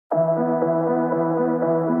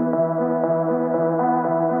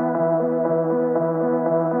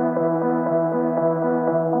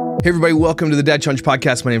Hey everybody, welcome to the Dad Challenge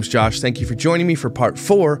Podcast. My name's Josh. Thank you for joining me for part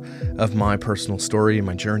 4 of my personal story and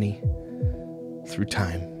my journey through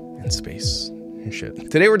time and space and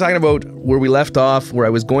shit. Today we're talking about where we left off, where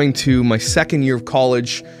I was going to my second year of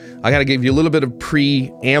college. I gotta give you a little bit of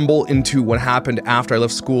preamble into what happened after I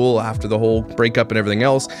left school, after the whole breakup and everything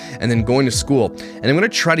else, and then going to school. And I'm gonna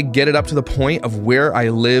try to get it up to the point of where I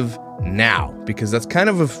live now, because that's kind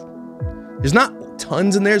of there's not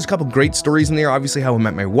tons in there. There's a couple great stories in there. Obviously how I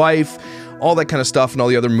met my wife, all that kind of stuff, and all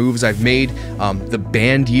the other moves I've made, the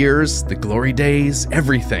band years, the glory days,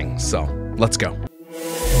 everything. So let's go.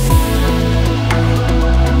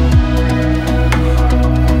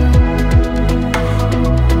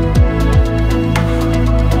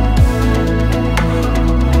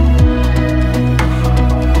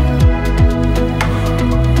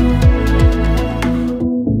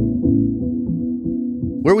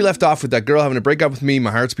 Where we left off with that girl having a breakup with me,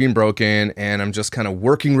 my heart's being broken, and I'm just kind of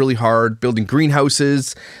working really hard, building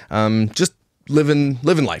greenhouses, just living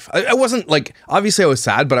life. I wasn't like, obviously I was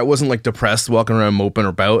sad, but I wasn't like depressed, walking around moping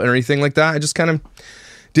about or anything like that. I just kind of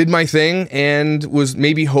did my thing and was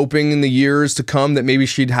maybe hoping in the years to come that maybe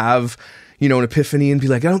she'd have, you know, an epiphany and be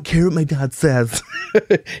like, I don't care what my dad says,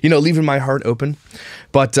 you know, leaving my heart open.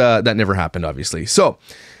 But that never happened, obviously. So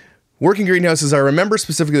working greenhouses, I remember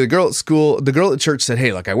specifically the girl at school, the girl at church said,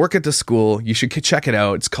 hey, look, I work at this school. You should check it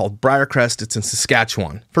out. It's called Briarcrest. It's in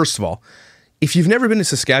Saskatchewan. First of all, if you've never been to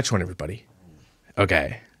Saskatchewan, everybody,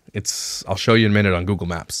 okay, I'll show you in a minute on Google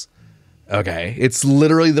Maps. Okay, it's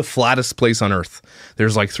literally the flattest place on earth.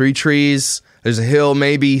 There's like 3 trees. There's a hill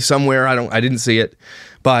maybe somewhere. I didn't see it,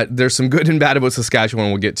 but there's some good and bad about Saskatchewan.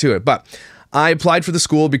 We'll get to it. But I applied for the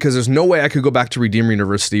school because there's no way I could go back to Redeemer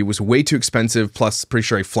University. It was way too expensive. Plus, pretty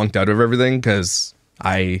sure I flunked out of everything because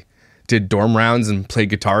I did dorm rounds and played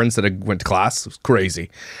guitar instead of went to class. It was crazy.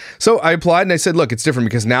 So I applied and I said, look, it's different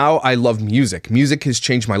because now I love music. Music has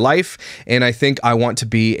changed my life, and I think I want to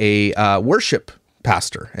be a worship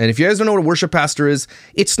pastor. And if you guys don't know what a worship pastor is,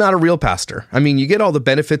 it's not a real pastor. I mean, you get all the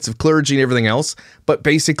benefits of clergy and everything else, but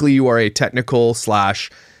basically you are a technical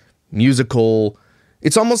 / musical.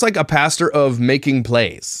 It's almost like a pastor of making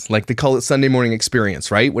plays. Like they call it Sunday morning experience,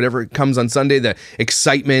 right? Whatever comes on Sunday, the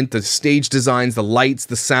excitement, the stage designs, the lights,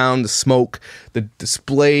 the sound, the smoke, the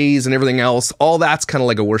displays and everything else. All that's kind of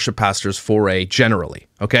like a worship pastor's foray generally,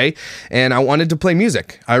 okay? And I wanted to play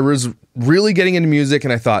music. I was really getting into music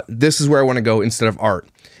and I thought, this is where I want to go instead of art.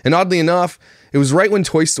 And oddly enough, it was right when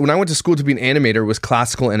I went to school to be an animator, it was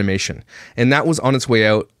classical animation. And that was on its way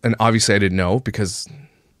out. And obviously I didn't know because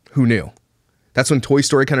who knew? That's when Toy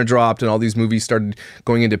Story kind of dropped and all these movies started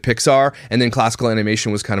going into Pixar, and then classical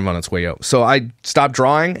animation was kind of on its way out. So I stopped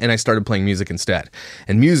drawing and I started playing music instead.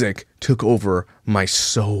 And music took over my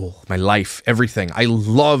soul, my life, everything. I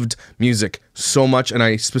loved music so much, and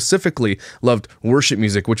I specifically loved worship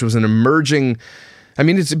music, which was an emerging, I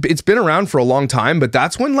mean, it's been around for a long time, but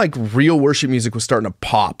that's when like real worship music was starting to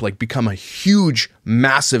pop, like become a huge,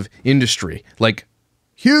 massive industry, like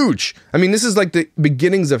huge. I mean, this is like the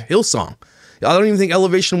beginnings of Hillsong. I don't even think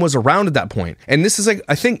Elevation was around at that point. And this is like,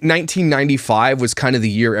 I think 1995 was kind of the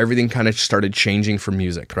year everything kind of started changing for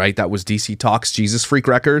music, right? That was DC Talk's Jesus Freak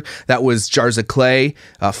record. That was Jars of Clay,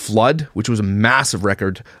 Flood, which was a massive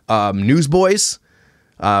record. Newsboys,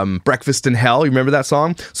 Breakfast in Hell. You remember that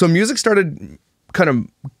song? So music started kind of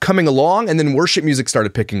coming along, and then worship music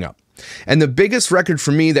started picking up. And the biggest record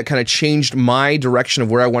for me that kind of changed my direction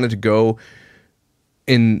of where I wanted to go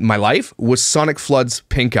in my life was Sonic Flood's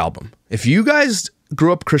Pink album. If you guys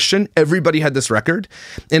grew up Christian, everybody had this record.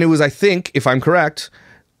 And it was, I think, if I'm correct,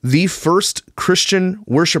 the first Christian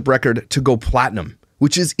worship record to go platinum,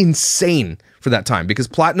 which is insane for that time because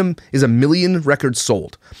platinum is 1 million records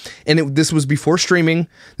sold. And this was before streaming.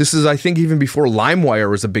 This is, I think, even before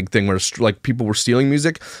LimeWire was a big thing where like people were stealing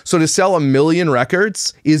music. So to sell 1 million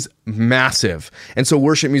records is massive. And so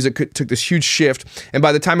worship music took this huge shift. And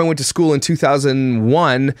by the time I went to school in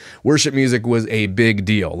 2001, worship music was a big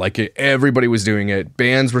deal. Like everybody was doing it.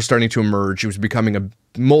 Bands were starting to emerge. It was becoming a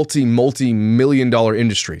multi-million-dollar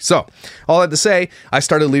industry. So all that to say, I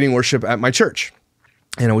started leading worship at my church.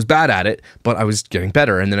 And I was bad at it, but I was getting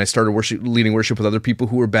better. And then I started leading worship with other people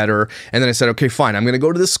who were better. And then I said, okay, fine, I'm going to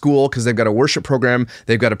go to this school because they've got a worship program,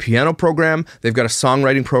 they've got a piano program, they've got a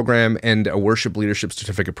songwriting program, and a worship leadership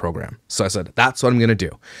certificate program. So I said, that's what I'm going to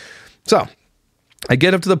do. So I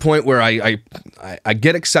get up to the point where I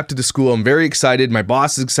get accepted to school. I'm very excited. My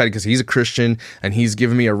boss is excited because he's a Christian and he's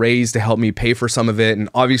given me a raise to help me pay for some of it. And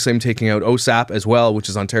obviously I'm taking out OSAP as well, which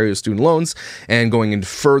is Ontario Student Loans, and going into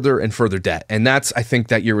further and further debt. And that's, I think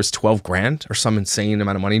that year was 12 grand or some insane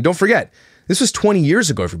amount of money. And don't forget, this was 20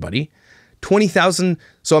 years ago, everybody. $20,000.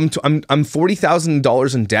 So I'm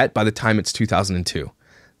 $40,000 in debt by the time it's 2002.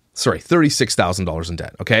 Sorry, $36,000 in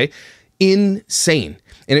debt. Okay. Insane.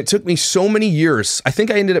 And it took me so many years. I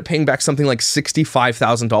think I ended up paying back something like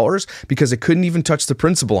 $65,000 because I couldn't even touch the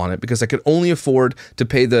principal on it because I could only afford to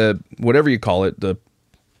pay the, whatever you call it, the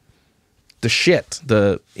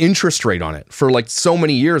interest rate on it for like so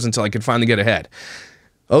many years until I could finally get ahead.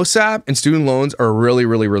 OSAP and student loans are really,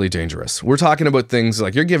 really, really dangerous. We're talking about things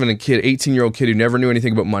like you're giving a kid, 18-year-old kid who never knew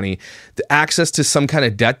anything about money, the access to some kind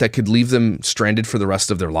of debt that could leave them stranded for the rest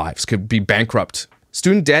of their lives, could be bankrupt.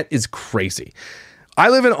 Student debt is crazy. I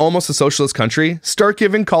live in almost a socialist country. Start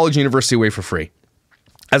giving college and university away for free.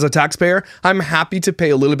 As a taxpayer, I'm happy to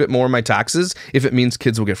pay a little bit more in my taxes if it means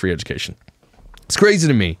kids will get free education. It's crazy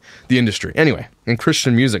to me, the industry. Anyway, in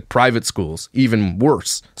Christian music, private schools, even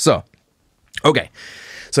worse. So, okay.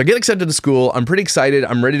 So I get accepted to school. I'm pretty excited.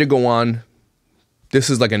 I'm ready to go on. This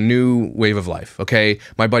is like a new wave of life, okay?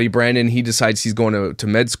 My buddy Brandon, he decides he's going to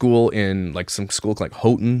med school in like some school like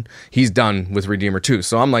Houghton. He's done with Redeemer too.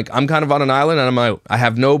 So I'm kind of on an island and I'm out. I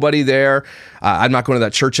have nobody there. I'm not going to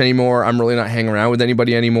that church anymore. I'm really not hanging around with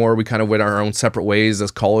anybody anymore. We kind of went our own separate ways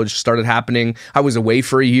as college started happening. I was away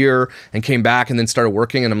for a year and came back and then started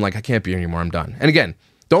working and I'm like, I can't be here anymore. I'm done. And again,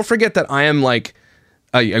 don't forget that I am like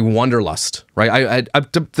a wanderlust, right?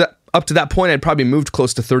 Up to that point, I'd probably moved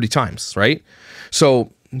close to 30 times, right?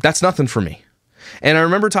 So that's nothing for me. And I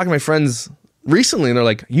remember talking to my friends recently and they're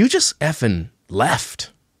like, you just effing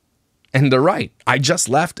left. And they're right. I just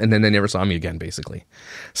left and then they never saw me again, basically.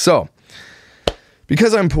 So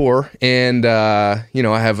because I'm poor and, I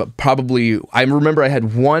remember I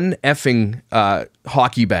had one effing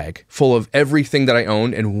hockey bag full of everything that I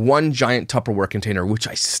owned and one giant Tupperware container, which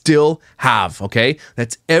I still have, okay?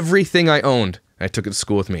 That's everything I owned. I took it to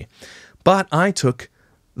school with me. But I took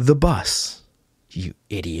the bus. You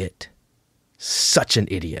idiot. Such an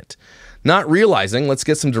idiot. Not realizing, let's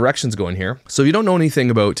get some directions going here. So if you don't know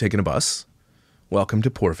anything about taking a bus, welcome to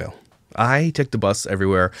Poorville. I took the bus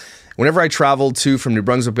everywhere. Whenever I traveled from New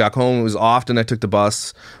Brunswick back home, it was often I took the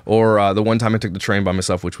bus or the one time I took the train by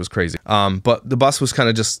myself, which was crazy. But the bus was kind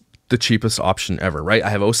of just the cheapest option ever, right? I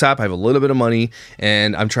have OSAP, I have a little bit of money,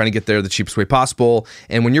 and I'm trying to get there the cheapest way possible.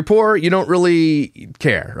 And when you're poor, you don't really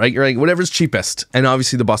care, right? You're like, whatever's cheapest. And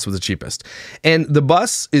obviously the bus was the cheapest. And the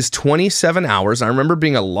bus is 27 hours. I remember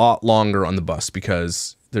being a lot longer on the bus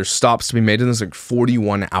because there's stops to be made, and there's like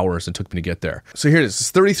 41 hours it took me to get there. So here it is.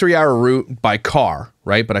 It's a 33-hour route by car,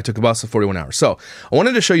 right? But I took a bus of 41 hours. So I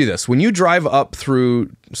wanted to show you this. When you drive up through,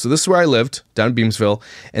 so this is where I lived, down in Beamsville,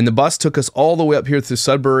 and the bus took us all the way up here through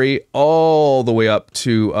Sudbury, all the way up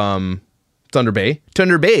to Thunder Bay.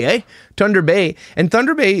 Thunder Bay, eh? Thunder Bay. And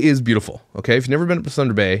Thunder Bay is beautiful, okay? If you've never been up to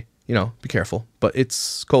Thunder Bay, be careful. But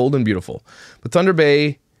it's cold and beautiful. But Thunder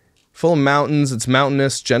Bay, full of mountains, it's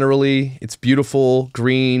mountainous generally, it's beautiful,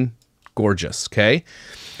 green, gorgeous, okay?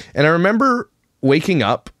 And I remember waking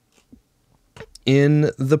up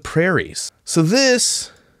in the prairies. So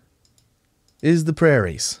this is the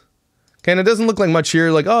prairies. Okay, and it doesn't look like much here,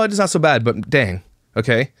 like, oh, it's not so bad, but dang,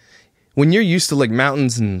 okay? When you're used to like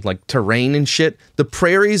mountains and like terrain and shit, the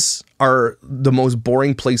prairies are the most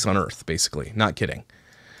boring place on earth, basically, not kidding.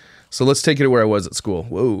 So let's take you to where I was at school.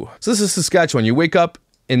 Whoa. So this is Saskatchewan. You wake up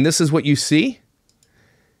and this is what you see,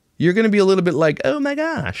 you're going to be a little bit like, oh my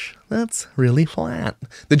gosh, that's really flat.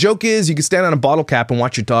 The joke is you can stand on a bottle cap and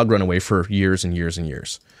watch your dog run away for years and years and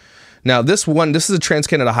years. Now this is a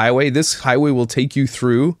Trans-Canada highway. This highway will take you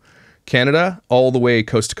through Canada all the way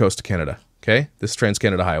coast to coast to Canada. Okay. This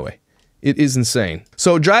Trans-Canada highway. It is insane.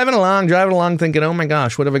 So driving along thinking, oh my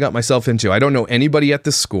gosh, what have I got myself into? I don't know anybody at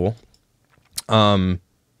this school.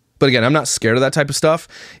 But again, I'm not scared of that type of stuff.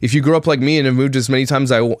 If you grew up like me and have moved as many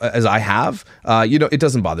times as I have, it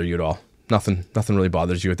doesn't bother you at all. Nothing really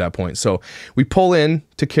bothers you at that point. So we pull in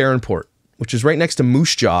to Caronport, which is right next to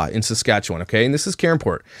Moose Jaw in Saskatchewan, okay? And this is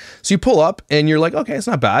Caronport. So you pull up and you're like, okay, it's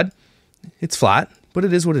not bad. It's flat, but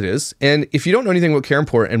it is what it is. And if you don't know anything about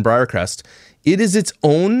Caronport and Briarcrest, it is its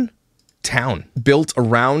own town built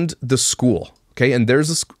around the school, okay? And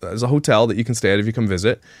there's a hotel that you can stay at if you come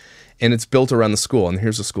visit. And it's built around the school. And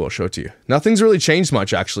here's the school. I'll show it to you. Nothing's really changed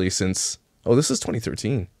much, actually, since... Oh, this is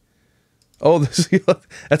 2013. Oh, that's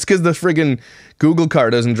because the friggin' Google car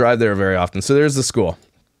doesn't drive there very often. So there's the school.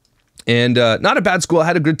 And not a bad school. I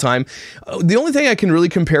had a good time. The only thing I can really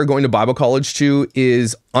compare going to Bible college to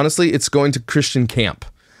is, honestly, it's going to Christian camp.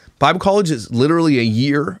 Bible college is literally a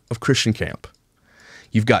year of Christian camp.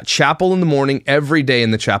 You've got chapel in the morning every day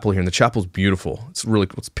in the chapel here, and the chapel's beautiful. It's really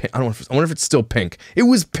cool. It's pink. I wonder if it's still pink. It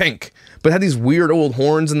was pink, but it had these weird old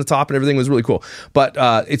horns in the top and everything. It was really cool. But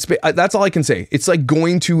that's all I can say. It's like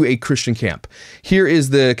going to a Christian camp. Here is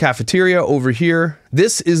the cafeteria over here.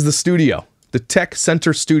 This is the studio, the Tech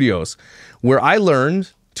Center Studios, where I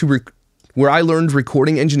learned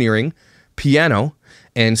recording engineering, piano,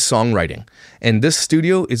 and songwriting. And this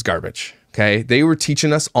studio is garbage. Okay, they were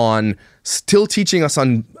still teaching us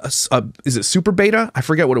on, is it Super Beta? I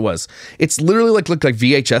forget what it was. It's literally looked like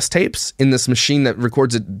VHS tapes in this machine that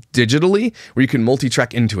records it digitally, where you can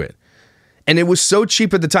multi-track into it. And it was so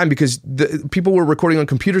cheap at the time because people were recording on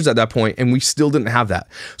computers at that point, and we still didn't have that.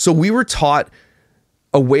 So we were taught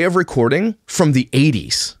a way of recording from the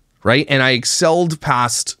 80s, right? And I excelled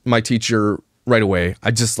past my teacher right away.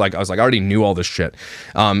 I was like, I already knew all this shit.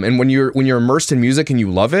 And when you're immersed in music and you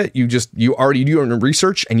love it, you already do your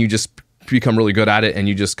research and you just become really good at it, and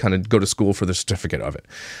you just kind of go to school for the certificate of it.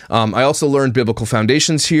 I also learned biblical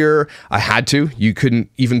foundations here. I had to. You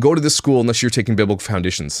couldn't even go to this school unless you're taking biblical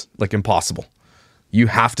foundations. Like, impossible. You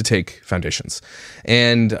have to take foundations.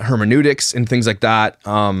 And hermeneutics and things like that.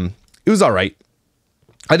 It was all right.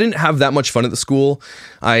 I didn't have that much fun at the school.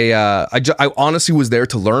 I honestly was there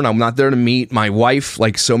to learn. I'm not there to meet my wife,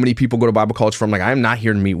 like so many people go to Bible college for. I'm like, I'm not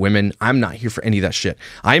here to meet women. I'm not here for any of that shit.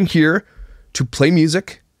 I'm here to play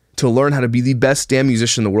music, to learn how to be the best damn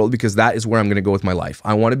musician in the world, because that is where I'm going to go with my life.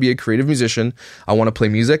 I want to be a creative musician. I want to play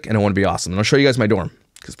music, and I want to be awesome. And I'll show you guys my dorm,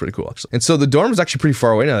 because it's pretty cool, actually. And so the dorm was actually pretty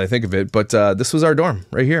far away now that I think of it, but this was our dorm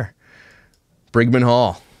right here. Brigman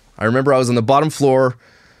Hall. I remember I was on the bottom floor.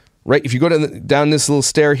 Right, if you go down this little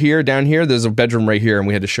stair here, down here, there's a bedroom right here, and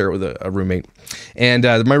we had to share it with a roommate. And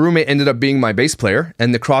my roommate ended up being my bass player,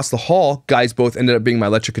 and across the hall, guys both ended up being my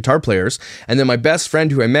electric guitar players. And then my best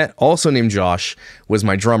friend, who I met, also named Josh, was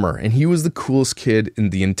my drummer, and he was the coolest kid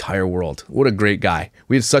in the entire world. What a great guy.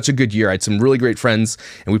 We had such a good year. I had some really great friends,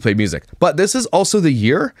 and we played music. But this is also the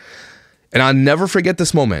year, and I'll never forget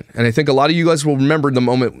this moment, and I think a lot of you guys will remember the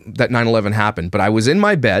moment that 9/11 happened, but I was in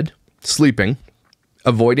my bed, sleeping,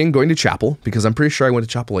 avoiding going to chapel, because I'm pretty sure I went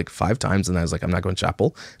to chapel like 5 times, and I was like, I'm not going to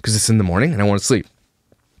chapel because it's in the morning and I want to sleep.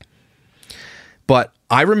 But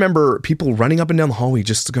I remember people running up and down the hallway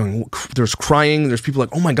just going, there's crying, there's people like,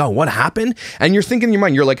 oh my God, what happened? And you're thinking in your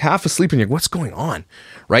mind, you're like half asleep and you're like, what's going on?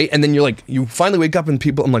 Right? And then you're like, you finally wake up and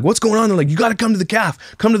people, I'm like, what's going on? They're like, you got to come to the calf,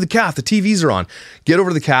 the TVs are on. Get over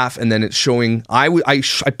to the calf, and then it's showing, I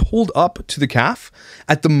pulled up to the calf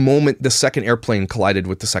at the moment the second airplane collided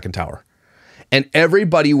with the second tower. And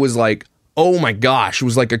everybody was like, oh my gosh, it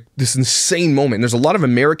was like this insane moment. And there's a lot of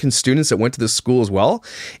American students that went to this school as well.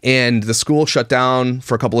 And the school shut down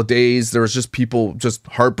for a couple of days. There was just people just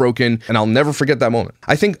heartbroken. And I'll never forget that moment.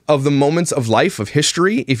 I think of the moments of life, of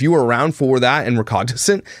history, if you were around for that and were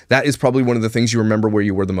cognizant, that is probably one of the things you remember where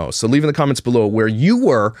you were the most. So leave in the comments below where you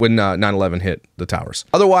were when 9/11 hit the towers.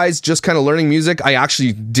 Otherwise, just kind of learning music. I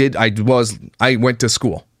went to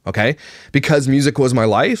school, okay? Because music was my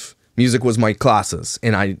life. Music was my classes,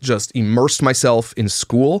 and I just immersed myself in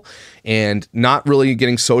school and not really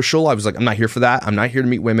getting social. I was like, I'm not here for that. I'm not here to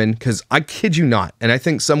meet women, because I kid you not. And I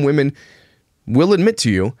think some women will admit to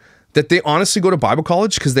you that they honestly go to Bible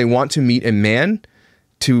college because they want to meet a man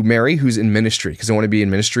to marry who's in ministry, because they want to be in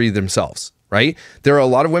ministry themselves, right? There are a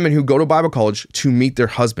lot of women who go to Bible college to meet their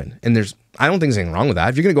husband, and I don't think there's anything wrong with that.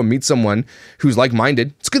 If you're going to go meet someone who's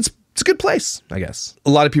like-minded, it's a good place, I guess. A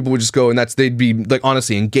lot of people would just go, and they'd be like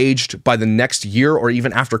honestly engaged by the next year or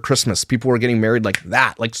even after Christmas. People were getting married like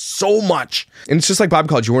that, like so much. And it's just like Bible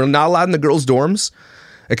college. You were not allowed in the girls' dorms,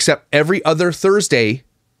 except every other Thursday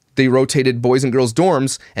they rotated boys and girls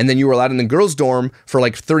dorms, and then you were allowed in the girls dorm for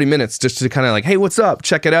like 30 minutes just to kind of like, hey, what's up?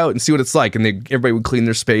 Check it out and see what it's like. And everybody would clean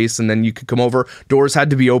their space, and then you could come over. Doors had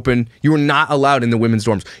to be open. You were not allowed in the women's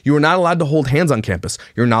dorms. You were not allowed to hold hands on campus.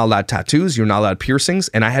 You're not allowed tattoos. You're not allowed piercings.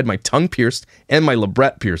 And I had my tongue pierced and my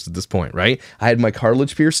labret pierced at this point, right? I had my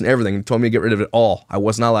cartilage pierced and everything. They told me to get rid of it all. I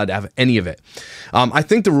was not allowed to have any of it. I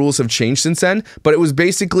think the rules have changed since then, but it was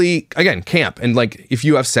basically, again, camp. And like, if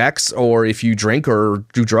you have sex or if you drink or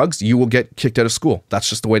do drugs, you will get kicked out of school. That's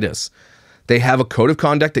just the way it is. They have a code of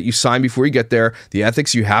conduct that you sign before you get there. The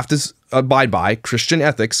ethics you have to abide by, Christian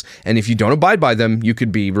ethics. And if you don't abide by them, you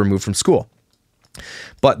could be removed from school.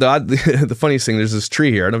 But the funniest thing, there's this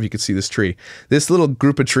tree here. I don't know if you can see this tree. This little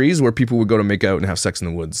group of trees where people would go to make out and have sex in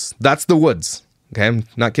the woods. That's the woods. Okay, I'm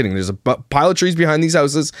not kidding. There's a pile of trees behind these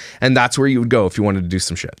houses, and that's where you would go if you wanted to do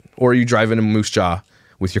some shit. Or you drive in a Moose Jaw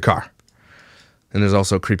with your car. And there's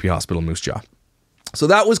also a creepy hospital, Moose Jaw. So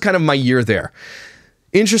that was kind of my year there.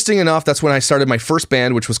 Interesting enough, that's when I started my first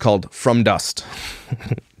band, which was called From Dust.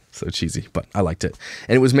 So cheesy, but I liked it.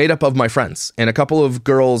 And it was made up of my friends and a couple of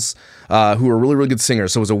girls who were really, really good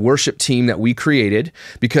singers. So it was a worship team that we created,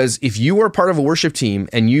 because if you were part of a worship team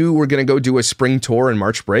and you were going to go do a spring tour and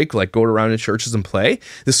March break, like go around in churches and play,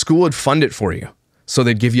 the school would fund it for you. So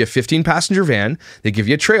they'd give you a 15-passenger van, they'd give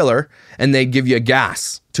you a trailer, and they'd give you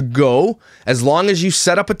gas to go as long as you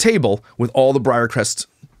set up a table with all the Briarcrest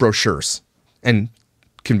brochures and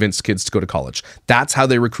convinced kids to go to college. That's how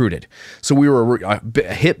they recruited. So we were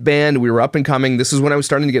a hit band. We were up and coming. This is when I was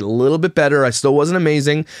starting to get a little bit better. I still wasn't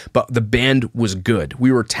amazing, but the band was good.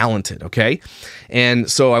 We were talented, okay? And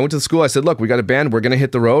so I went to the school. I said, look, we got a band. We're going to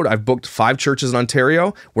hit the road. I've booked 5 churches in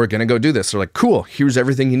Ontario. We're going to go do this. They're like, cool, here's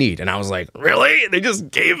everything you need. And I was like, really? And they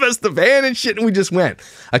just gave us the van and shit, and we just went.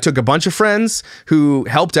 I took a bunch of friends who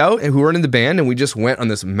helped out and who were in the band, and we just went on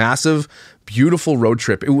this massive, beautiful road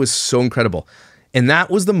trip. It was so incredible. And that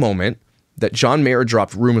was the moment that John Mayer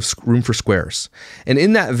dropped Room for Squares. And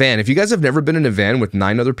in that van, if you guys have never been in a van with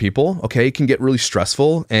 9 other people, okay, it can get really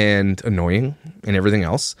stressful and annoying and everything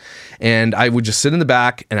else. And I would just sit in the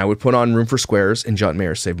back and I would put on Room for Squares, and John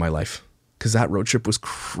Mayer saved my life, because that road trip was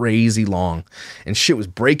crazy long and shit was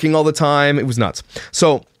breaking all the time. It was nuts.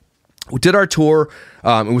 So we did our tour.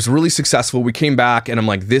 It was really successful. We came back and I'm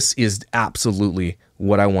like, this is absolutely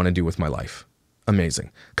what I want to do with my life.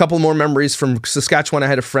 Amazing. A couple more memories from Saskatchewan. I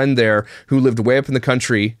had a friend there who lived way up in the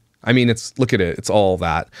country. I mean, look at it. It's all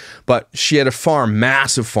that. But she had a farm,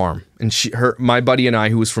 massive farm. And my buddy and I,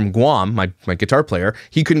 who was from Guam, my guitar player,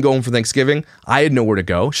 he couldn't go home for Thanksgiving. I had nowhere to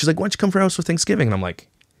go. She's like, why don't you come for our house for Thanksgiving? And I'm like,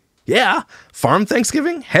 yeah, farm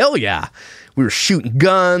Thanksgiving? Hell yeah. We were shooting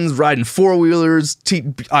guns, riding 4-wheelers.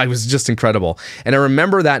 I was just incredible. And I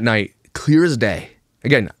remember that night, clear as day.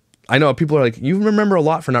 Again, I know people are like, you remember a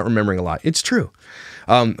lot for not remembering a lot. It's true.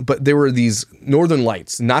 But there were these northern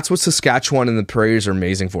lights, and that's what Saskatchewan and the prairies are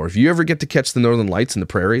amazing for. If you ever get to catch the northern lights in the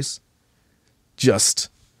prairies, just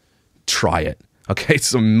try it. Okay,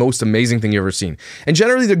 it's the most amazing thing you've ever seen. And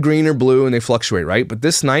generally they're green or blue and they fluctuate, right? But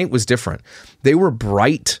this night was different. They were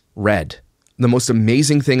bright red. The most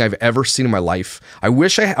amazing thing I've ever seen in my life. I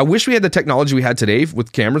wish we had the technology we had today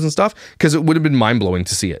with cameras and stuff, because it would have been mind-blowing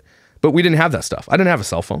to see it. But we didn't have that stuff. I didn't have a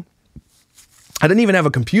cell phone. I didn't even have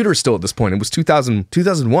a computer still at this point. It was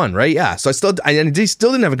 2001, right? Yeah. So I still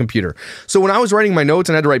didn't have a computer. So when I was writing my notes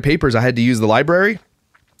and I had to write papers, I had to use the library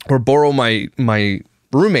or borrow my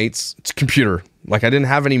roommate's computer. Like, I didn't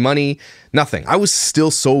have any money, nothing. I was still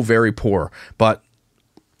so very poor, but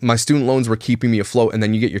my student loans were keeping me afloat. And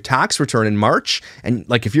then you get your tax return in March. And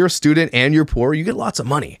like, if you're a student and you're poor, you get lots of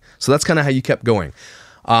money. So that's kind of how you kept going.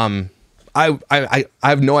 I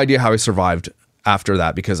have no idea how I survived after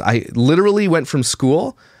that, because I literally went from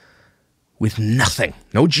school with nothing,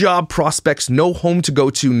 no job prospects, no home to go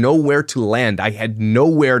to, nowhere to land. I had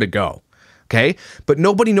nowhere to go. Okay. But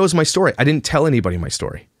nobody knows my story. I didn't tell anybody my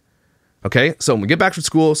story. Okay. So we get back from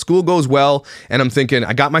school goes well. And I'm thinking,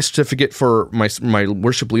 I got my certificate for my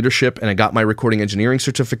worship leadership, and I got my recording engineering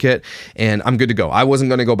certificate, and I'm good to go. I wasn't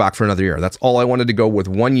going to go back for another year. That's all I wanted to go with,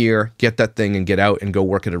 1 year, get that thing and get out and go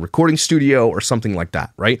work at a recording studio or something like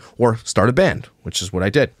that. Right. Or start a band, which is what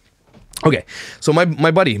I did. Okay. So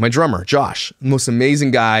my buddy, my drummer, Josh, most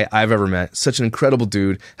amazing guy I've ever met. Such an incredible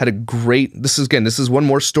dude. Had a great, this is one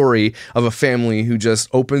more story of a family who just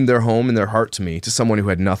opened their home and their heart to me, to someone who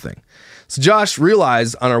had nothing. So Josh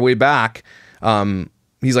realized on our way back,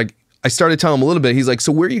 he's like, I started telling him a little bit. He's like,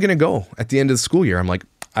 so where are you going to go at the end of the school year? I'm like,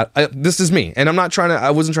 this is me. And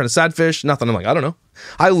I wasn't trying to sadfish, nothing. I'm like, I don't know.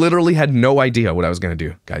 I literally had no idea what I was going to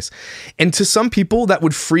do, guys. And to some people that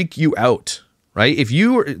would freak you out, right? If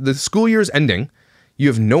the school year is ending, you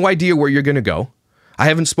have no idea where you're going to go. I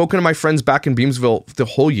haven't spoken to my friends back in Beamsville the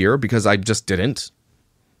whole year because I just didn't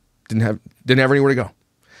have anywhere to go.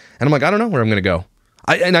 And I'm like, I don't know where I'm going to go.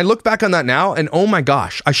 I look back on that now and oh my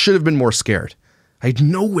gosh, I should have been more scared. I had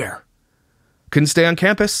nowhere. Couldn't stay on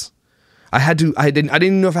campus. I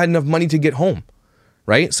didn't know if I had enough money to get home.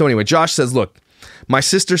 Right? So anyway, Josh says, look, my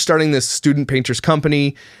sister's starting this student painters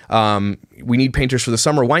company. We need painters for the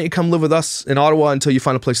summer. Why don't you come live with us in Ottawa until you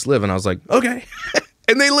find a place to live? And I was like, okay.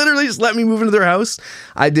 And they literally just let me move into their house.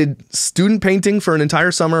 I did student painting for an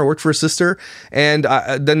entire summer. I worked for a sister, and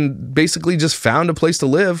I then basically just found a place to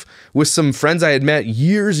live with some friends I had met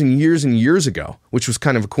years and years and years ago, which was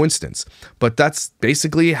kind of a coincidence. But that's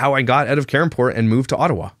basically how I got out of Caronport and moved to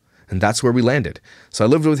Ottawa. And that's where we landed. So I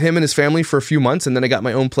lived with him and his family for a few months, and then I got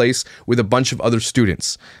my own place with a bunch of other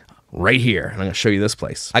students right here. And I'm going to show you this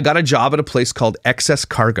place. I got a job at a place called Excess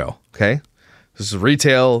Cargo. Okay. This is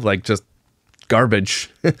retail, like just garbage.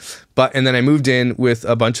 And then I moved in with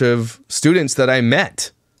a bunch of students that I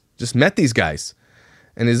met. Just met these guys.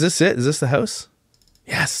 And is this it? Is this the house?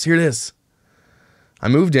 Yes, here it is. I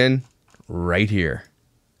moved in right here.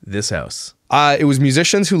 This house. It was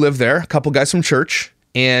musicians who lived there, a couple guys from church.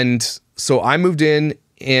 And so I moved in,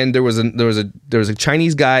 and there was a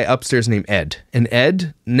Chinese guy upstairs named Ed. And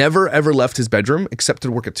Ed never ever left his bedroom except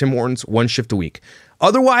to work at Tim Hortons one shift a week.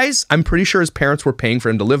 Otherwise, I'm pretty sure his parents were paying for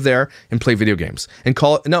him to live there and play video games. And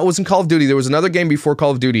it wasn't Call of Duty. There was another game before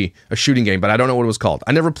Call of Duty, a shooting game, but I don't know what it was called.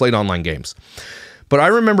 I never played online games. But I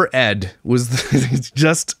remember Ed was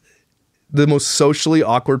just the most socially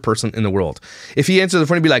awkward person in the world. If he answered the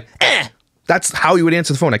phone, he'd be like, eh. That's how he would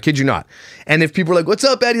answer the phone. I kid you not. And if people were like, what's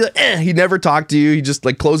up, Ed? He's like, eh. He'd never talk to you. He just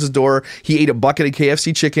like closed his door. He ate a bucket of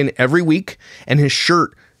KFC chicken every week. And his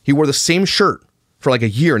shirt, he wore the same shirt for like a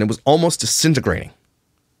year, and it was almost disintegrating.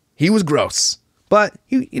 He was gross, but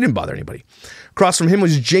he didn't bother anybody. Across from him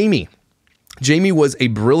was Jamie. Jamie was a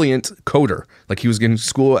brilliant coder. Like, he was in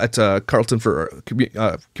school at Carleton for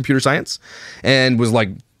computer science, and was like,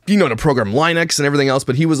 to program Linux and everything else,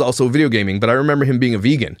 but he was also video gaming. But I remember him being a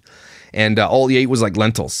vegan, and all he ate was like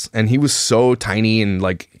lentils, and he was so tiny, and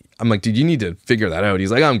like, I'm like, dude, you need to figure that out.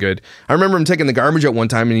 He's like, I'm good. I remember him taking the garbage out one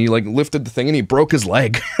time, and he like lifted the thing and he broke his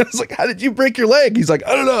leg. I was like, how did you break your leg? He's like,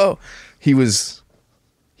 I don't know. He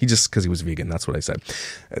just, because he was vegan, that's what I said.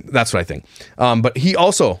 That's what I think. But he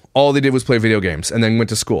also, all they did was play video games and then went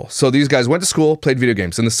to school. So these guys went to school, played video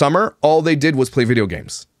games. In the summer, all they did was play video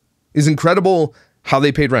games. It's incredible how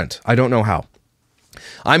they paid rent. I don't know how.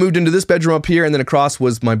 I moved into this bedroom up here, and then across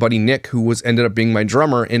was my buddy Nick, who ended up being my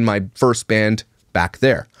drummer in my first band back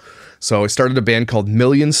there. So I started a band called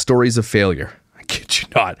Million Stories of Failure. I kid you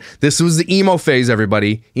not. This was the emo phase,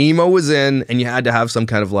 everybody. Emo was in, and you had to have some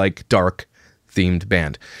kind of like dark themed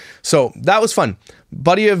band. So that was fun.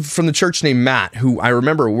 Buddy from the church named Matt, who I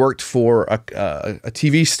remember worked for a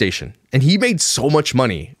TV station, and he made so much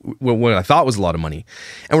money, what I thought was a lot of money.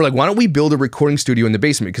 And we're like, why don't we build a recording studio in the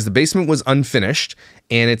basement? Because the basement was unfinished,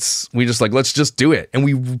 and let's just do it. And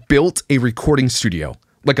we built a recording studio,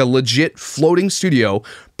 like a legit floating studio,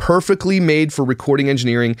 perfectly made for recording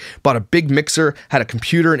engineering, bought a big mixer, had a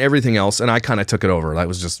computer and everything else, and I kind of took it over. That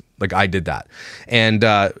was just, like, I did that. And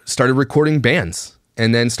started recording bands,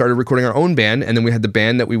 and then started recording our own band, and then we had the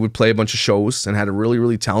band that we would play a bunch of shows, and had a really,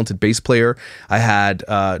 really talented bass player. I had,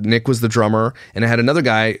 Nick was the drummer, and I had another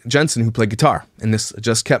guy, Jensen, who played guitar, and this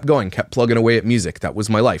just kept going, kept plugging away at music. That was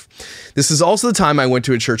my life. This is also the time I went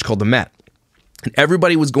to a church called the Met. And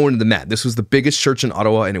everybody was going to the Met. This was the biggest church in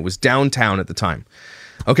Ottawa, and it was downtown at the time.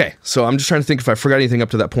 Okay, so I'm just trying to think if I forgot anything up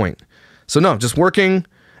to that point. So no, just working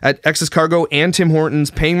at Excess Cargo and Tim Hortons,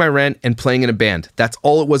 paying my rent, and playing in a band. That's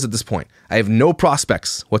all it was at this point. I have no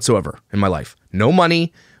prospects whatsoever in my life. No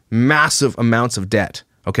money, massive amounts of debt.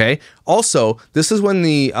 Okay? Also, this is when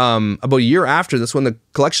about a year after, this when the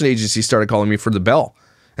collection agency started calling me for the Bell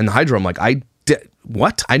and the Hydro. I'm like,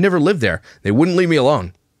 what? I never lived there. They wouldn't leave me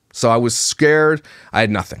alone. So I was scared. I had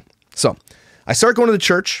nothing. So I start going to the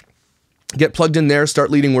church, get plugged in there,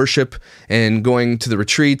 start leading worship and going to the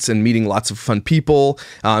retreats and meeting lots of fun people.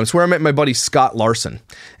 It's where I met my buddy Scott Larson.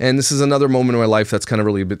 And this is another moment in my life that's kind of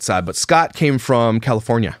really a bit sad. But Scott came from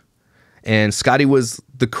California. And Scotty was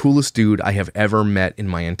the coolest dude I have ever met in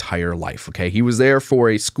my entire life. Okay, he was there for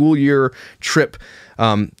a school year trip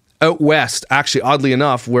out west, actually, oddly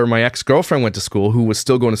enough, where my ex-girlfriend went to school, who was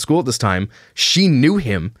still going to school at this time. She knew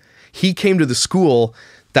him. He came to the school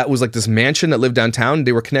that was like this mansion that lived downtown.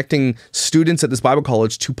 They were connecting students at this Bible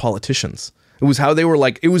college to politicians. It was how they were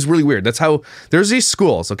like, it was really weird. That's how, there's these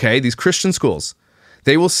schools, okay, these Christian schools.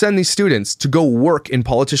 They will send these students to go work in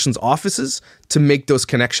politicians' offices to make those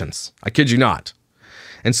connections. I kid you not.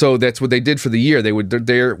 And so that's what they did for the year. They would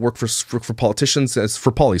work for politicians as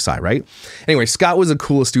for poli-sci, right? Anyway, Scott was the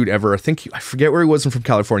coolest dude ever. I forget where he was from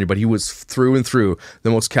California, but he was through and through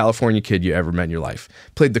the most California kid you ever met in your life.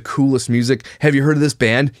 Played the coolest music. Have you heard of this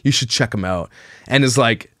band? You should check them out. And it's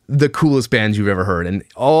like the coolest band you've ever heard. And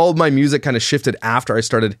all my music kind of shifted after I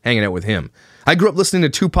started hanging out with him. I grew up listening to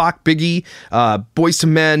Tupac, Biggie, Boyz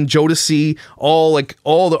II Men, Jodeci, all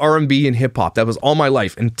the R&B and hip hop. That was all my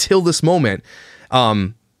life until this moment.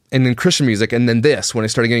 And then Christian music, and then this, when I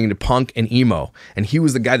started getting into punk and emo. And he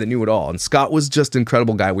was the guy that knew it all. And Scott was just an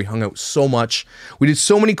incredible guy. We hung out so much. We did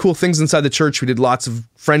so many cool things inside the church. We did lots of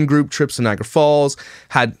friend group trips to Niagara Falls,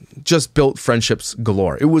 had just built friendships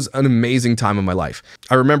galore. It was an amazing time of my life.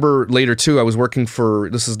 I remember later, too, I was working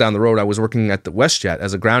this is down the road, I was working at the WestJet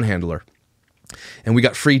as a ground handler. And we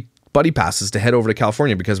got free buddy passes to head over to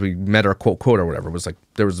California because we met our quota or whatever. It was like,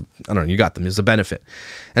 I don't know, you got them. It was a benefit.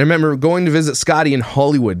 And I remember going to visit Scotty in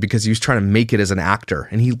Hollywood because he was trying to make it as an actor.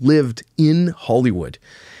 And he lived in Hollywood.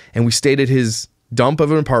 And we stayed at his dump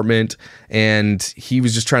of an apartment, and he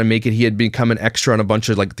was just trying to make it. He had become an extra on a bunch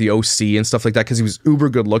of like the OC and stuff like that because he was uber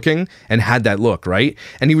good looking and had that look, right?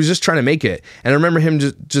 And he was just trying to make it. And I remember him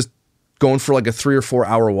just going for like a 3 or 4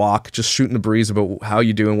 hour walk, just shooting the breeze about how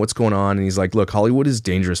you doing, what's going on. And he's like, look, Hollywood is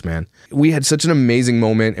dangerous, man. We had such an amazing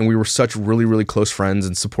moment, and we were such really, really close friends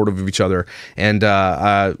and supportive of each other. And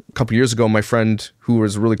a couple years ago, my friend who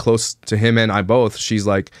was really close to him and I both, she's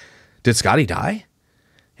like, did Scotty die?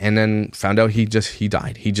 And then found out he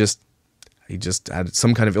died. He just had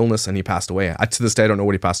some kind of illness and he passed away. To this day, I don't know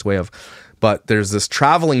what he passed away of. But there's this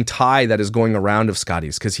traveling tie that is going around of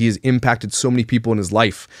Scotty's because he has impacted so many people in his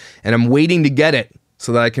life. And I'm waiting to get it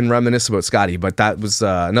so that I can reminisce about Scotty. But that was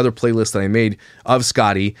another playlist that I made of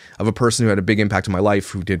Scotty, of a person who had a big impact in my life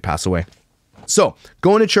who did pass away. So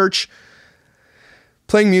going to church,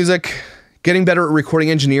 playing music, getting better at recording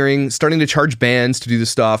engineering, starting to charge bands to do this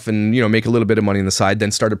stuff and, make a little bit of money on the side, then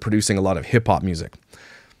started producing a lot of hip hop music.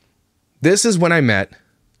 This is when I met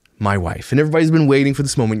my wife, and everybody's been waiting for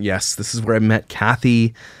this moment. Yes, this is where I met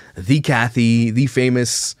Kathy, the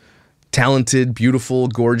famous, talented, beautiful,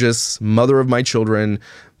 gorgeous mother of my children,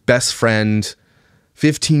 best friend,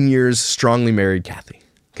 15 years strongly married Kathy.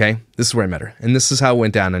 Okay, this is where I met her, and this is how it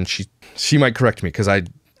went down. And she might correct me because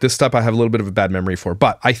this stuff I have a little bit of a bad memory for,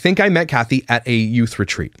 but I think I met Kathy at a youth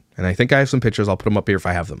retreat, and I think I have some pictures. I'll put them up here if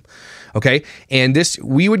I have them. Okay, and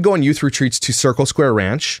we would go on youth retreats to Circle Square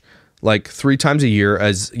Ranch, like 3 times a year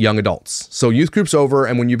as young adults. So youth group's over,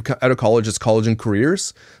 and when you become out of college, it's college and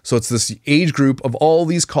careers. So it's this age group of all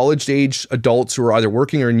these college age adults who are either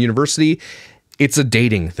working or in university. It's a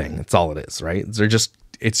dating thing. That's all it is, right?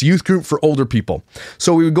 It's youth group for older people.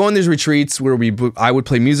 So we would go on these retreats where I would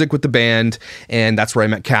play music with the band, and that's where I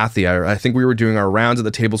met Kathy. I think we were doing our rounds at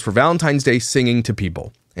the tables for Valentine's Day, singing to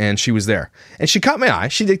people. And she was there, and she caught my eye.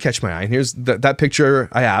 She did catch my eye. And here's that picture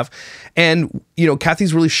I have. And,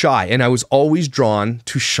 Kathy's really shy, and I was always drawn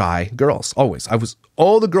to shy girls. Always.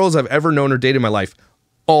 All the girls I've ever known or dated in my life,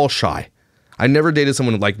 all shy. I never dated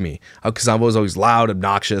someone like me because I was always loud,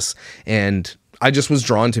 obnoxious, and I just was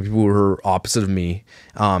drawn to people who were opposite of me,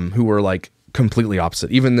 who were like completely opposite,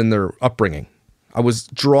 even in their upbringing. I was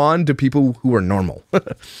drawn to people who were normal.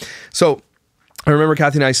 So I remember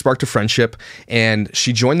Kathy and I sparked a friendship, and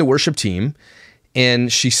she joined the worship team,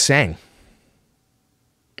 and she sang.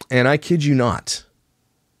 And I kid you not,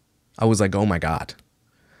 I was like, oh my God,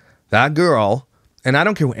 that girl, and I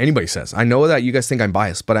don't care what anybody says. I know that you guys think I'm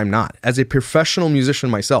biased, but I'm not. As a professional musician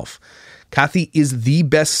myself, Kathy is the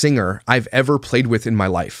best singer I've ever played with in my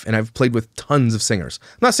life, and I've played with tons of singers.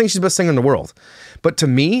 I'm not saying she's the best singer in the world, but to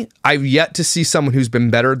me, I've yet to see someone who's been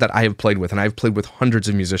better that I have played with, and I've played with hundreds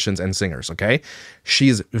of musicians and singers, okay? She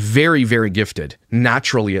is very, very gifted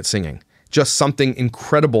naturally at singing. Just something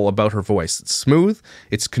incredible about her voice. It's smooth,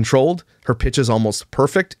 it's controlled, her pitch is almost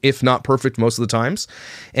perfect, if not perfect most of the times.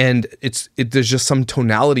 And there's just some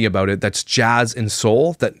tonality about it that's jazz and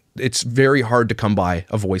soul that it's very hard to come by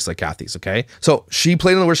a voice like Kathy's, okay? So she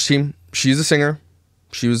played on the worship team. She's a singer.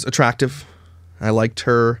 She was attractive. I liked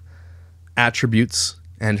her attributes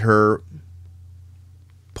and her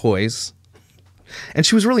poise. And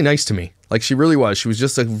she was really nice to me. Like, she really was. She was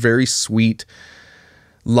just a very sweet,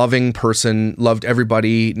 loving person, loved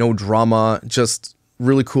everybody, no drama, just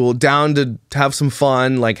really cool, down to have some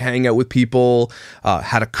fun, like hang out with people,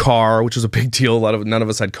 had a car, which was a big deal. None of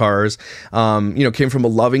us had cars, came from a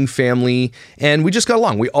loving family, and we just got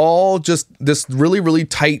along. We all just, this really, really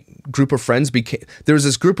tight group of friends there was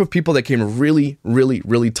this group of people that came really, really,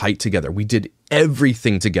 really tight together. We did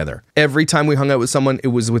everything together. Every time we hung out with someone, it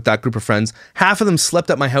was with that group of friends. Half of them slept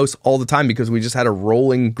at my house all the time because we just had a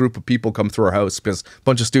rolling group of people come through our house because a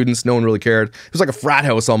bunch of students, no one really cared. It was like a frat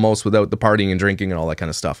house almost without the partying and drinking and all that kind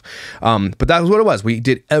of stuff. But that was what it was. We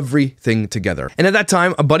did everything together. And at that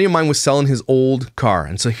time, a buddy of mine was selling his old car.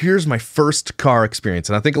 And so here's my first car experience.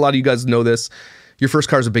 And I think a lot of you guys know this. Your first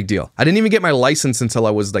car is a big deal. I didn't even get my license until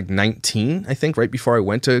I was like 19, I think, right before I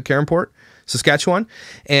went to Caronport, Saskatchewan.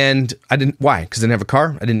 And I didn't, why? Because I didn't have a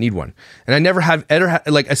car. I didn't need one. And I never had,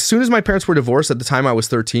 like, as soon as my parents were divorced at the time I was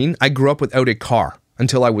 13, I grew up without a car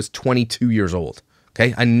until I was 22 years old.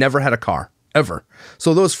 Okay. I never had a car, ever.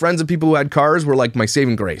 So those friends of people who had cars were like my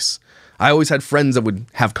saving grace. I always had friends that would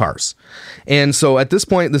have cars. And so at this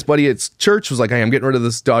point, this buddy at church was like, hey, I'm getting rid of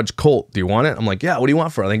this Dodge Colt. Do you want it? I'm like, yeah, what do you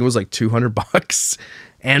want for it? I think it was like $200.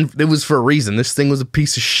 And it was for a reason. This thing was a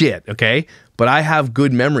piece of shit, okay? But I have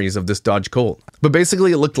good memories of this Dodge Colt. But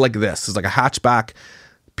basically, it looked like this. It's like a hatchback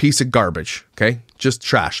piece of garbage, okay? Just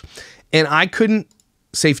trash. And I couldn't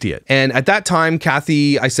safety it. And at that time,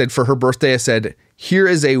 Kathy, I said for her birthday, I said, here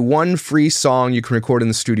is one free song you can record in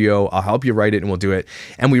the studio. I'll help you write it and we'll do it.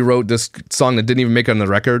 And we wrote this song that didn't even make it on the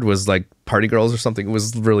record, was like Party Girls or something. It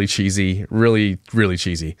was really cheesy, really, really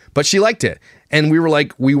cheesy. But she liked it. And we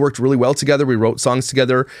worked really well together. We wrote songs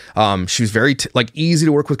together. She was very easy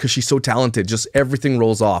to work with because she's so talented. Just everything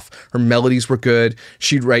rolls off. Her melodies were good.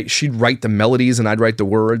 She'd write the melodies and I'd write the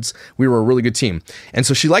words. We were a really good team. And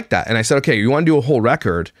so she liked that. And I said, okay, you want to do a whole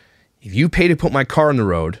record? If you pay to put my car on the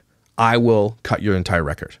road, I will cut your entire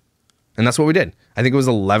record. And that's what we did. I think it was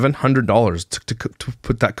 $1,100 to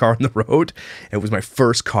put that car on the road. It was my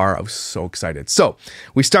first car. I was so excited. So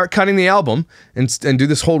we start cutting the album and do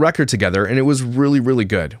this whole record together. And it was really, really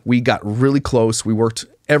good. We got really close. We worked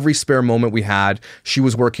every spare moment we had. She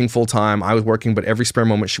was working full time. I was working, but every spare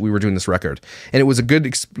moment we were doing this record. And it was a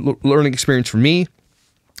good learning experience for me.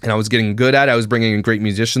 And I was getting good at it. I was bringing in great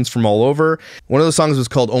musicians from all over. One of the songs was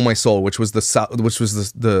called "Oh My Soul," which was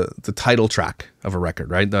the title track of a record.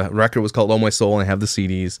 Right, the record was called "Oh My Soul," and I have the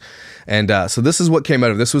CDs. And so this is what came out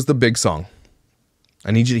of this. Was the big song. I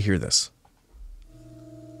need you to hear this.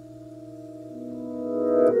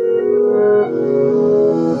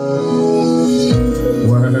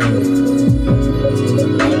 Word.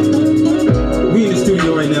 We in the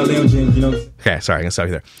studio right now, lounging. You know. Okay, sorry, I'm gonna stop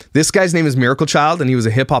you there. This guy's name is Miracle Child, and he was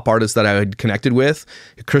a hip hop artist that I had connected with,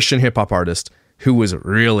 a Christian hip hop artist who was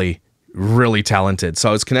really, really talented. So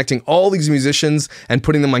I was connecting all these musicians and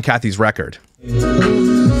putting them on Kathy's record. Trying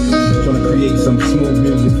to create some smooth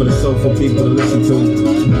music for the soulful people to listen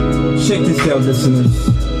to. Check this out,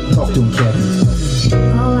 listeners. Talk to him, Kathy.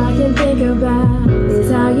 All I can think about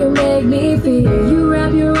is how you make me feel. You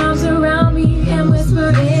wrap your arms around me and whisper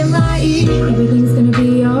in my ear. Everything's gonna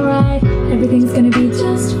be alright. Everything's gonna be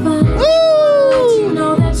just fine. You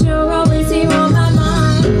know that you're always here on my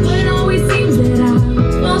mind. But it always seems that I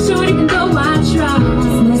fall short even though I try.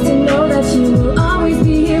 It's nice to know that you will always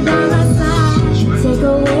be here by my side. Take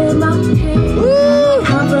away my pain.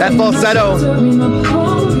 That falsetto.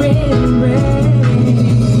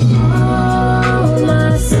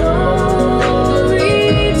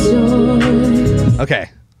 Okay.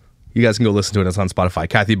 You guys can go listen to it. It's on Spotify.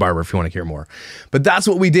 Kathy Barbour if you want to hear more. But that's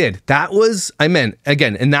what we did. That was, again,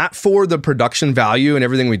 and that for the production value and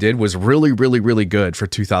everything we did was really, really, really good for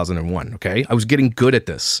 2001. Okay. I was getting good at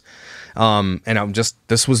this. And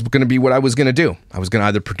this was going to be what I was going to do. I was going to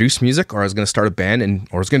either produce music or I was going to start a band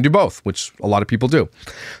or I was going to do both, which a lot of people do.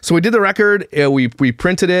 So we did the record. We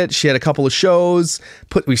printed it. She had a couple of shows.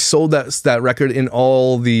 We sold that record in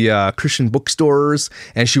all the Christian bookstores,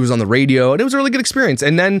 and she was on the radio, and it was a really good experience.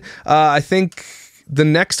 And then I think the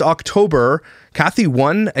next October, Kathy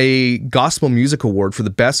won a Gospel Music Award for the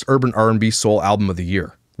best urban R&B soul album of the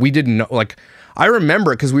year. We didn't know, I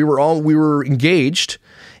remember it because we were engaged.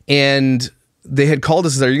 And they had called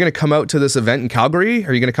us and said, "Are you going to come out to this event in Calgary?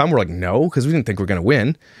 Are you going to come?" We're like, "No," because we didn't think we were going to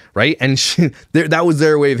win, right? And that was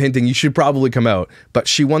their way of hinting, you should probably come out. But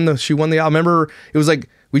she won the album. I remember it was like,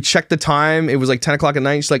 we checked the time. It was like 10 o'clock at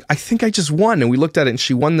night. She's like, "I think I just won." And we looked at it and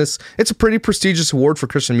she won this. It's a pretty prestigious award for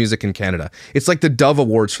Christian music in Canada. It's like the Dove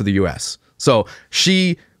Awards for the US. So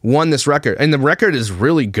she won this record, and the record is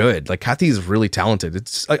really good. Like, Kathy is really talented.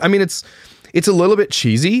 It's a little bit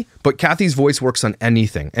cheesy, but Kathy's voice works on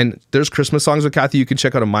anything. And there's Christmas songs with Kathy you can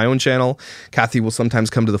check out on my own channel. Kathy will sometimes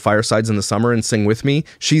come to the firesides in the summer and sing with me.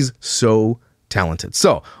 She's so talented.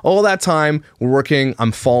 So all that time we're working,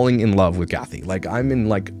 I'm falling in love with Kathy.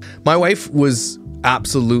 My wife was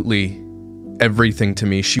absolutely everything to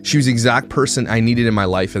me. She was the exact person I needed in my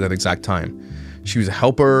life at that exact time. She was a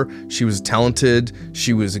helper. She was talented.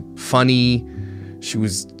 She was funny. She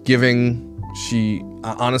was giving. She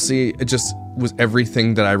honestly, it just was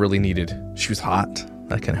everything that I really needed. She was hot.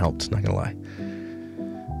 That kind of helped, not gonna lie.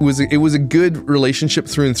 It was a good relationship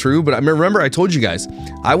through and through, but I remember I told you guys,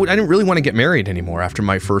 I didn't really want to get married anymore after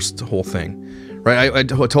my first whole thing. Right? I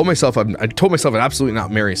told myself I'd absolutely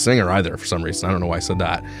not marry a singer either for some reason. I don't know why I said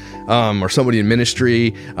that. Or somebody in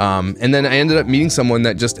ministry. And then I ended up meeting someone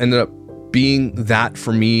that just ended up being that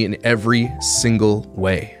for me in every single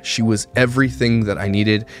way. She was everything that I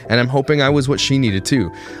needed, and I'm hoping I was what she needed too.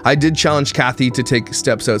 I did challenge Kathy to take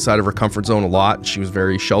steps outside of her comfort zone a lot. She was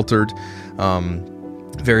very sheltered,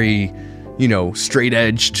 very,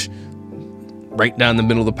 straight-edged, right down the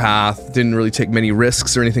middle of the path, didn't really take many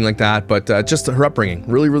risks or anything like that, but just her upbringing,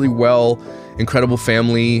 really, really well, incredible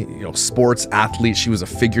family, sports athlete. She was a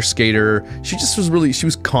figure skater. She just was she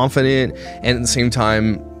was confident, and at the same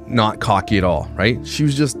time, not cocky at all, right? She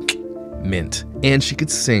was just mint, and she could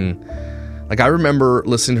sing. I remember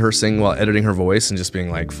listening to her sing while editing her voice and just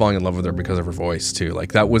being falling in love with her because of her voice too.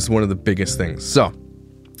 That was one of the biggest things. So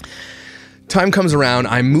time comes around.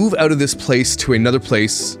 I move out of this place to another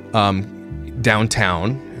place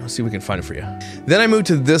downtown. I'll see if we can find it for you. Then I moved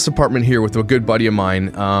to this apartment here with a good buddy of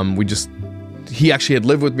mine. He actually had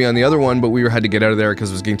lived with me on the other one, but we had to get out of there because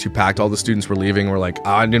it was getting too packed. All the students were leaving. We're like,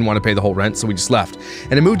 I didn't want to pay the whole rent, so we just left.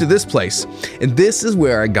 And I moved to this place. And this is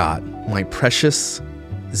where I got my precious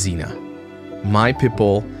Xena, my pit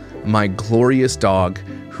bull, my glorious dog,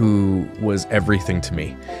 who was everything to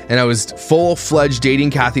me. And I was full-fledged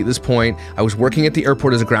dating Kathy at this point. I was working at the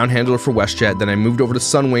airport as a ground handler for WestJet. Then I moved over to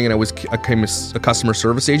Sunwing and I became a customer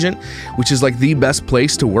service agent, which is like the best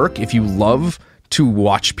place to work if you love to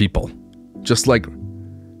watch people. Just like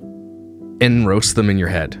roast them in your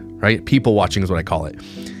head, right? People watching is what I call it.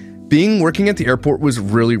 Working at the airport was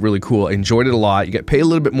really, really cool. I enjoyed it a lot. You get paid a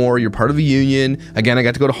little bit more. You're part of a union. Again, I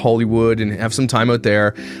got to go to Hollywood and have some time out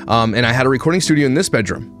there. And I had a recording studio in this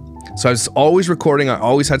bedroom. So I was always recording. I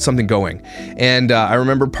always had something going. And I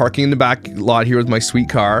remember parking in the back lot here with my sweet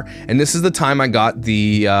car. And this is the time I got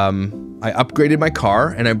I upgraded my car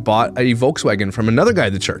and I bought a Volkswagen from another guy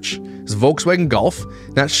at the church. It was a Volkswagen Golf.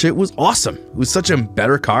 That shit was awesome. It was such a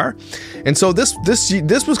better car. And so this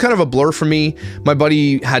was kind of a blur for me. My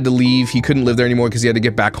buddy had to leave. He couldn't live there anymore because he had to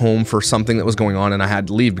get back home for something that was going on, and I had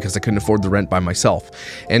to leave because I couldn't afford the rent by myself.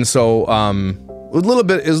 And so it was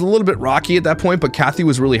a little bit rocky at that point, but Kathy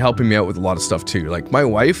was really helping me out with a lot of stuff too. Like my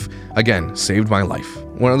wife, again, saved my life.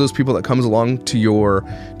 One of those people that comes along to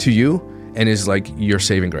you and is like your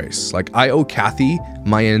saving grace. Like I owe Kathy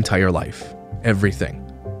my entire life, everything.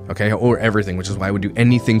 Okay, or everything, which is why I would do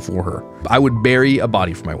anything for her. I would bury a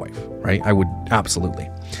body for my wife, right? I would absolutely.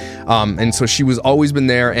 And so she was always been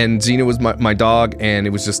there, and Xena was my dog, and it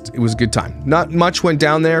was a good time. Not much went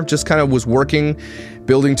down there, just kind of was working,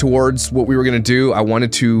 building towards what we were gonna do. I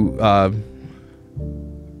wanted to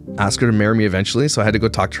ask her to marry me eventually, so I had to go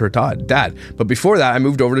talk to her dad. But before that, I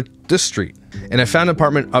moved over to this street, and I found an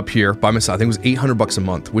apartment up here by myself. I think it was $800 a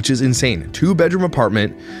month, which is insane. 2-bedroom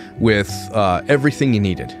apartment with everything you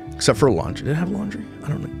needed, except for a laundry. Did it have laundry? I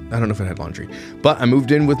don't know if it had laundry. But I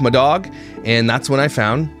moved in with my dog, and that's when I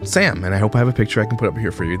found Sam. And I hope I have a picture I can put up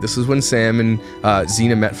here for you. This is when Sam and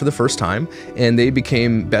Xena met for the first time, and they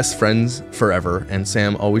became best friends forever. And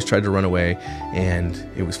Sam always tried to run away, and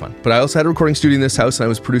it was fun. But I also had a recording studio in this house, and I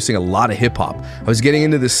was producing a lot of hip hop. I was getting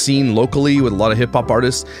into this scene locally with a lot of hip hop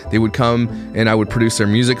artists. They would come, and I would produce their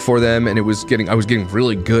music for them, and I was getting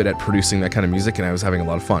really good at producing that kind of music, and I was having a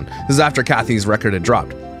lot of fun. This is after Kathy's record had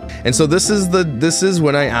dropped. And so this is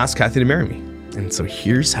when I asked Kathy to marry me. And so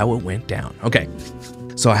here's how it went down. Okay.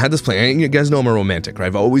 So I had this plan. You guys know I'm a romantic, right?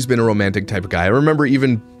 I've always been a romantic type of guy. I remember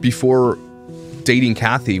even before dating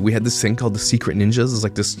Kathy, we had this thing called the Secret Ninjas. It's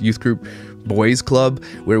like this youth group boys club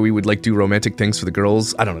where we would like do romantic things for the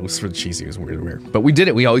girls. I don't know, it was sort of cheesy, it was weird. But we did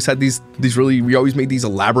it. We always had we always made these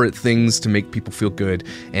elaborate things to make people feel good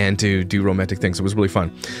and to do romantic things. It was really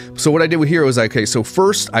fun. So what I did with here was like, okay, so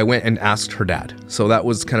first I went and asked her dad. So that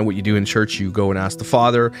was kind of what you do in church. You go and ask the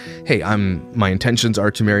father, hey, my intentions are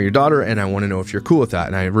to marry your daughter, and I want to know if you're cool with that.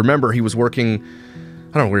 And I remember he was working,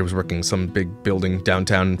 I don't know where he was working, some big building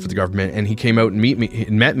downtown for the government, and he came out and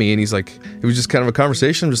met me, and he's like, it was just kind of a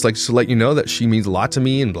conversation, just like to let you know that she means a lot to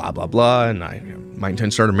me, and blah blah blah, and my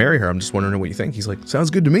intention are to marry her. I'm just wondering what you think. He's like, sounds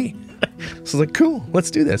good to me. So I was like, cool,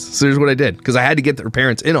 let's do this. So here's what I did, because I had to get her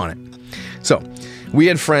parents in on it. So we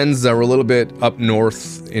had friends that were a little bit up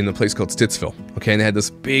north in a place called Stittsville, okay, and they had this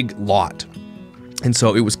big lot, and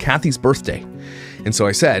so it was Kathy's birthday, and so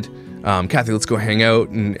I said, Kathy, let's go hang out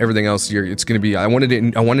and everything else. It's going to be, I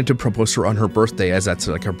wanted to propose to her on her birthday, as that's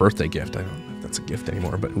like her birthday gift. I don't know if that's a gift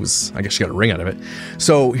anymore, but it was, I guess she got a ring out of it.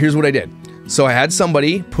 So here's what I did. So I had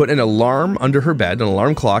somebody put an alarm under her bed, an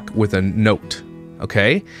alarm clock with a note,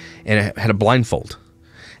 okay? And it had a blindfold.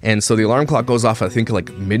 And so the alarm clock goes off, I think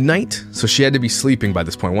like midnight. So she had to be sleeping by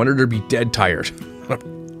this point. I wanted her to be dead tired.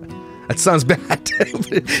 That sounds bad.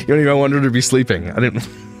 You don't even want her to be sleeping. I didn't.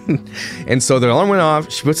 And so the alarm went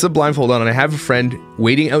off, she puts the blindfold on, and I have a friend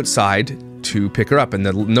waiting outside to pick her up, and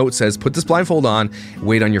the note says, put this blindfold on,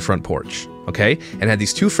 wait on your front porch, okay? And I had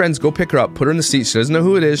these two friends go pick her up, put her in the seat, she doesn't know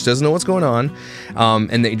who it is, she doesn't know what's going on,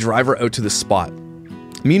 and they drive her out to the spot.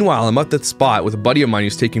 Meanwhile, I'm at that spot with a buddy of mine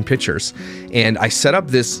who's taking pictures, and I set up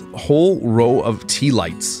this whole row of tea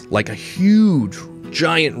lights, like a huge,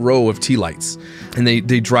 giant row of tea lights. And they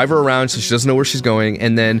drive her around so she doesn't know where she's going.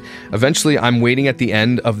 And then eventually I'm waiting at the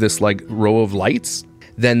end of this like row of lights.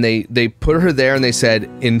 Then they put her there and they said,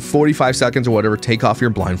 in 45 seconds or whatever, take off your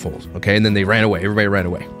blindfold. Okay. And then they ran away. Everybody ran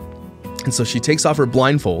away. And so she takes off her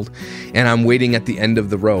blindfold, and I'm waiting at the end of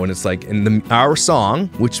the row. And it's like our song,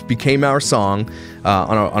 which became our song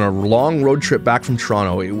on a long road trip back from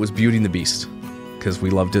Toronto, it was Beauty and the Beast, because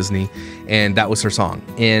we love Disney. and that was her song,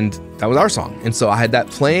 and that was our song. And so I had that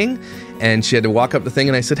playing, and she had to walk up the thing,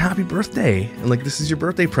 and I said, "Happy birthday!" And like, "This is your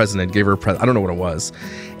birthday present." I gave her a present. I don't know what it was,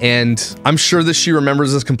 and I'm sure that she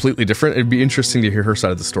remembers this completely different. It'd be interesting to hear her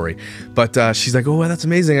side of the story. But she's like, "Oh, wow, that's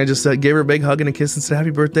amazing. I just gave her a big hug and a kiss and said,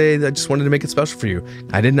 'Happy birthday. I just wanted to make it special for you.'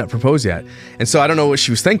 I did not propose yet." And so I don't know what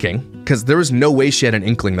she was thinking, because there was no way she had an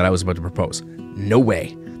inkling that I was about to propose. No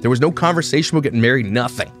way. There was no conversation about getting married.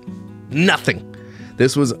 Nothing.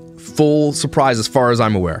 This was full surprise as far as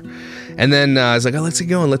I'm aware. And then I was like, "Oh, let's get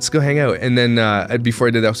going. Let's go hang out." And then before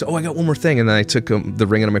I did that, I was like, "Oh, I got one more thing." And then I took the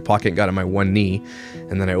ring out of my pocket and got on my one knee.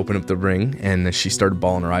 And then I opened up the ring, and she started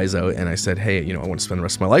bawling her eyes out. And I said, "Hey, I want to spend the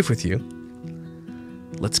rest of my life with you.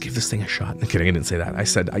 Let's give this thing a shot." I'm kidding, I didn't say that. I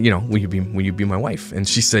said, "Will you be my wife?" And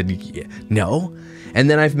she said, "Yeah, no." And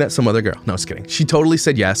then I've met some other girl. No, I was kidding. She totally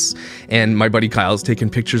said yes. And my buddy Kyle's taking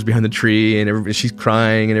pictures behind the tree, and she's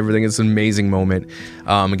crying and everything. It's an amazing moment.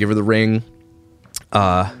 I give her the ring.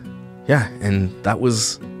 Yeah, and that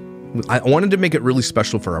was, I wanted to make it really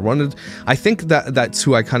special for her. I think that's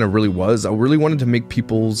who I kind of really was. I really wanted to make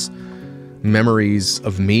people's memories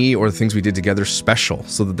of me or the things we did together special,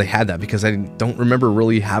 so that they had that, because I don't remember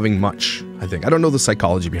really having much, I think. I don't know the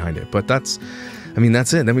psychology behind it, but that's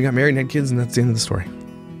it. Then we got married and had kids, and that's the end of the story.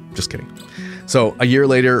 Just kidding. So a year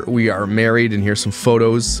later, we are married, and here's some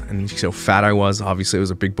photos, and you see how fat I was. Obviously, I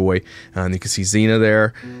was a big boy, and you can see Zena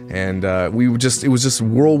there, and it was just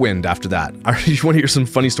whirlwind after that. You want to hear some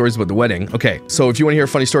funny stories about the wedding? Okay, so if you want to hear a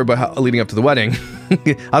funny story about leading up to the wedding,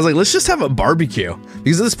 I was like, let's just have a barbecue,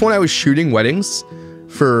 because at this point I was shooting weddings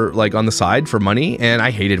for on the side for money, and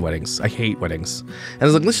I hated weddings. I hate weddings. And I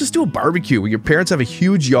was like, let's just do a barbecue. Your parents have a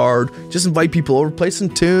huge yard. Just invite people over, play some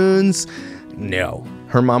tunes. No.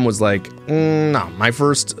 Her mom was like, no, my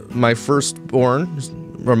firstborn,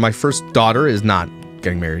 or my first daughter is not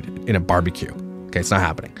getting married in a barbecue. Okay, it's not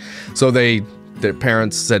happening. So their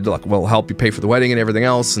parents said, look, we'll help you pay for the wedding and everything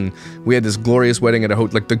else. And we had this glorious wedding at a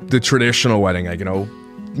hotel, the traditional wedding,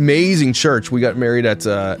 amazing church. We got married at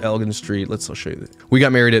Elgin Street. I'll show you. We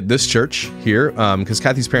got married at this church here, because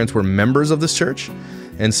Kathy's parents were members of this church.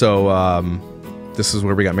 And so this is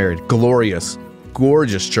where we got married.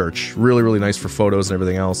 Gorgeous church, really, really nice for photos and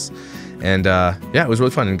everything else. And yeah, it was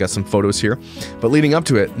really fun, and got some photos here. But leading up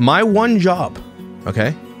to it, my one job,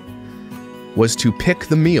 okay, was to pick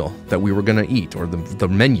the meal that we were gonna eat, or the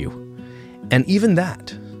menu. And even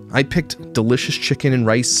that, I picked delicious chicken and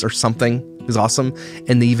rice or something. It was awesome.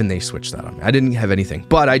 And they switched that on me. I didn't have anything,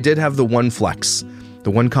 but I did have the one flex,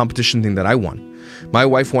 the one competition thing that I won. My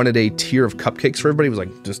wife wanted a tier of cupcakes for everybody. It was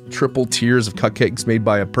just triple tiers of cupcakes made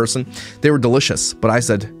by a person. They were delicious, but I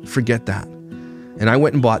said, forget that. And I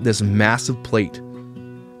went and bought this massive plate.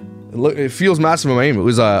 It feels massive on my name. It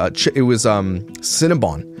was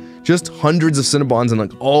Cinnabon, just hundreds of Cinnabons,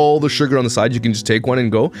 and all the sugar on the side. You can just take one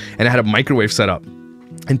and go. And I had a microwave set up,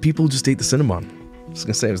 and people just ate the Cinnabon. I was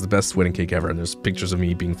gonna say it was the best wedding cake ever, and there's pictures of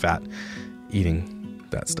me being fat, eating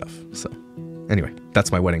that stuff. So anyway,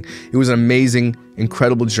 that's my wedding. It was an amazing,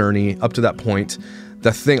 incredible journey up to that point.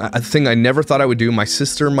 A thing I never thought I would do. My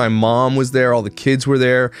sister, my mom was there. All the kids were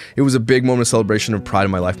there. It was a big moment of celebration of pride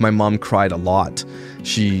in my life. My mom cried a lot.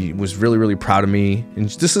 She was really, really proud of me. And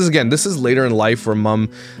this is later in life where mom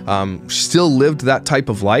still lived that type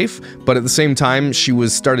of life, but at the same time, she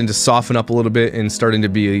was starting to soften up a little bit and starting to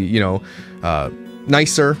be,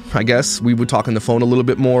 nicer, I guess. We would talk on the phone a little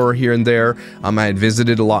bit more here and there. I had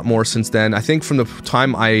visited a lot more since then. I think from the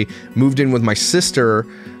time I moved in with my sister,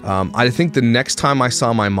 I think the next time I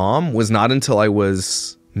saw my mom was not until I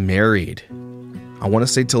was married. I want to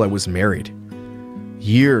say till I was married.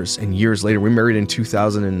 Years and years later. We married in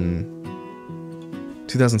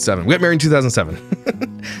 2007. We got married in 2007.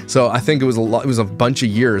 So I think it was a bunch of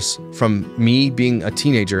years from me being a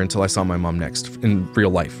teenager until I saw my mom next in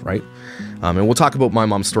real life, right? And we'll talk about my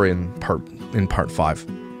mom's story in part 5.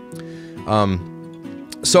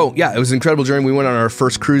 So yeah, it was an incredible journey. We went on our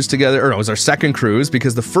first cruise together, it was our second cruise,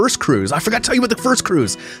 because the first cruise, I forgot to tell you about the first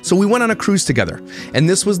cruise. So we went on a cruise together, and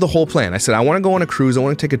this was the whole plan. I said, I want to go on a cruise. I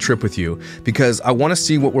want to take a trip with you, because I want to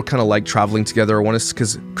see what we're kind of like traveling together.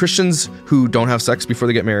 Because Christians who don't have sex before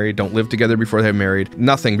they get married, don't live together before they get married,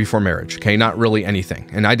 nothing before marriage, okay? Not really anything.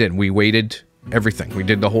 And I did. We waited everything. We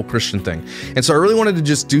did the whole Christian thing. And so I really wanted to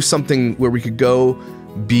just do something where we could go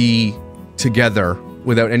be together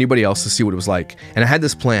without anybody else to see what it was like. And I had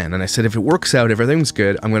this plan, and I said, if it works out, if everything's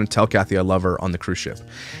good, I'm going to tell Kathy I love her on the cruise ship.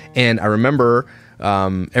 And I remember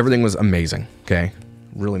everything was amazing, okay?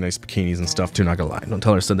 Really nice bikinis and stuff too, not gonna lie. Don't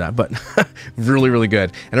tell her I said that, but really, really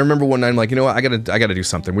good. And I remember one night I'm like, you know what, I gotta do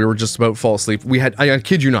something. We were just about to fall asleep. I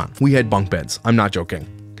kid you not, we had bunk beds. I'm not joking,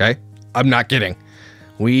 okay? I'm not kidding.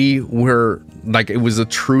 We were like, it was a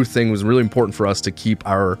true thing. It was really important for us to keep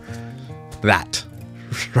that.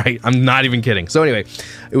 Right? I'm not even kidding. So anyway,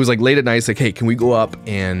 it was like late at night. It's like, hey, can we go up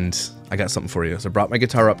and I got something for you. So I brought my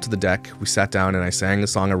guitar up to the deck. We sat down and I sang a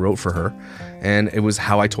song I wrote for her. And it was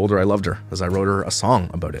how I told her I loved her, as I wrote her a song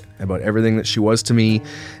about it, about everything that she was to me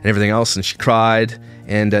and everything else. And she cried.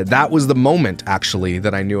 And that was the moment, actually,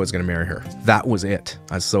 that I knew I was going to marry her. That was it.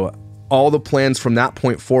 So all the plans from that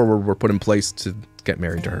point forward were put in place to get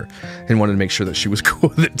married to her, and wanted to make sure that she was cool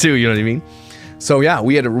with it too. You know what I mean? So yeah,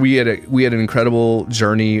 we had an incredible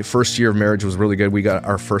journey. First year of marriage was really good. We got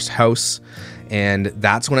our first house, and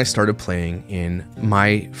that's when I started playing in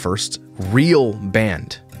my first real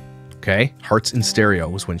band. Okay, Hearts in Stereo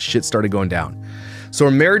was when shit started going down. So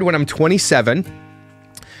we're married when I'm 27.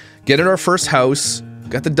 Get in our first house.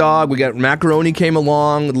 Got the dog, we got Macaroni came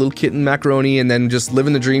along, the little kitten Macaroni, and then just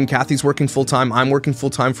living the dream. Kathy's working full-time. I'm working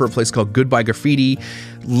full-time for a place called Goodbye Graffiti,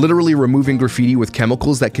 literally removing graffiti with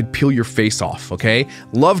chemicals that could peel your face off, okay?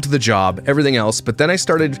 Loved the job, everything else, but then I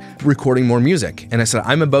started recording more music, and I said,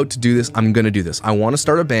 I'm about to do this, I'm gonna do this. I wanna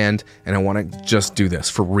start a band, and I wanna just do this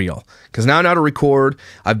for real. Because now I know how to record,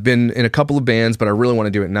 I've been in a couple of bands, but I really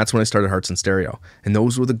wanna do it, and that's when I started Hearts in Stereo. And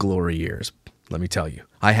those were the glory years. Let me tell you,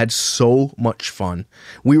 I had so much fun.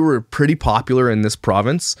 We were pretty popular in this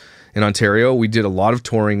province, in Ontario. We did a lot of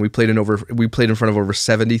touring. We played in front of over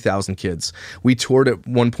 70,000 kids. We toured at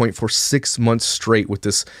one point for 6 months straight with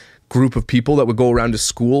this group of people that would go around to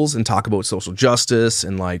schools and talk about social justice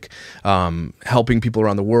and like helping people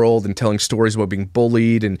around the world and telling stories about being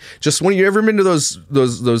bullied. And just, when you ever been to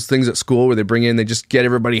those things at school where they just get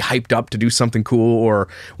everybody hyped up to do something cool or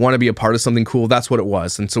want to be a part of something cool? That's what it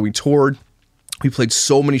was. And so we toured. We played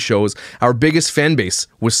so many shows. Our biggest fan base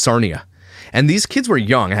was Sarnia. And these kids were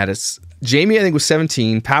young. I had Jamie, I think, was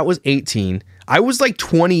 17. Pat was 18. I was like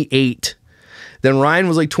 28. Then Ryan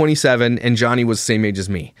was like 27, and Johnny was the same age as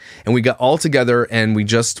me. And we got all together and we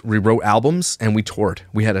just rewrote albums and we toured.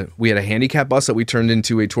 We had a handicap bus that we turned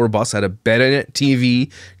into a tour bus, had a bed in it,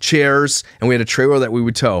 TV, chairs, and we had a trailer that we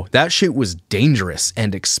would tow. That shit was dangerous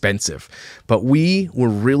and expensive, but we were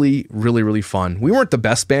really, really, really fun. We weren't the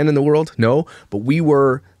best band in the world, no, but we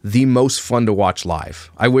were the most fun to watch live.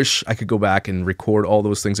 I wish I could go back and record all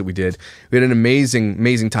those things that we did. We had an amazing,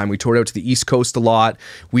 amazing time. We toured out to the East Coast a lot.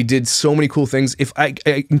 We did so many cool things. If I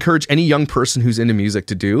encourage any young person who's into music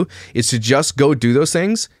to do, is to just go do those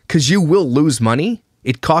things, because you will lose money.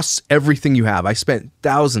 It costs everything you have. I spent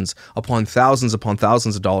thousands upon thousands upon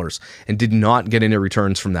thousands of dollars and did not get any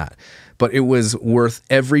returns from that. But it was worth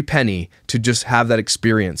every penny to just have that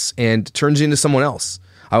experience, and it turns you into someone else.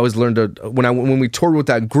 I always learned when we toured with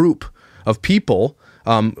that group of people,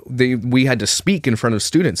 we had to speak in front of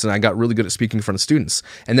students, and I got really good at speaking in front of students.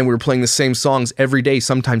 And then we were playing the same songs every day,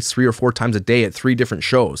 sometimes 3 or 4 times a day at 3 different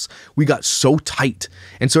shows. We got so tight,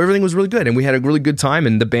 and so everything was really good, and we had a really good time.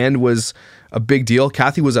 And the band was a big deal.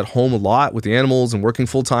 Kathy was at home a lot with the animals and working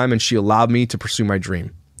full time, and she allowed me to pursue my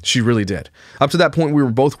dream. She really did. Up to that point, we were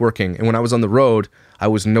both working, and when I was on the road, I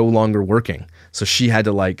was no longer working. So we had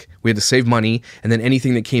to save money, and then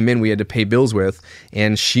anything that came in, we had to pay bills with,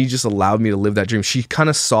 and she just allowed me to live that dream. She kind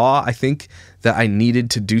of saw, I think, that I needed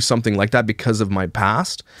to do something like that because of my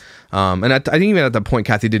past. And I think even at that point,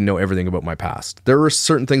 Kathy didn't know everything about my past. There were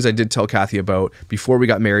certain things I did tell Kathy about before we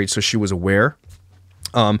got married, so she was aware.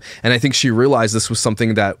 And I think she realized this was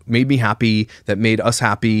something that made me happy, that made us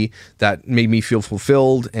happy, that made me feel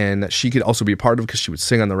fulfilled, and that she could also be a part of, because she would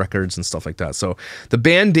sing on the records and stuff like that. So the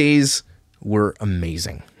band days were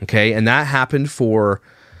amazing. Okay. And that happened for,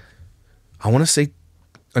 I want to say,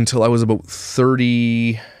 until I was about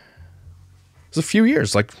 30. It was a few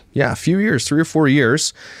years, a few years, 3 or 4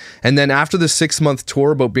 years. And then after the 6-month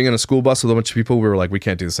tour about being on a school bus with a bunch of people, we were like, we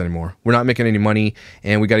can't do this anymore. We're not making any money,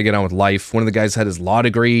 and we got to get on with life. One of the guys had his law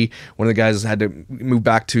degree. One of the guys had to move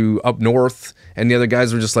back to up north, and the other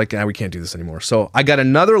guys were just like, we can't do this anymore. So I got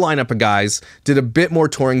another lineup of guys, did a bit more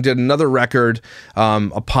touring, did another record,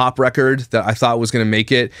 a pop record that I thought was going to make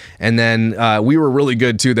it. And then we were really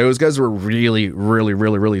good too. Those guys were really, really,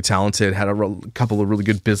 really, really talented, had a couple of really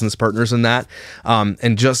good business partners in that.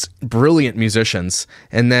 And just brilliant musicians.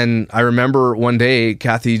 And then I remember one day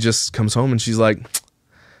Kathy just comes home and she's like,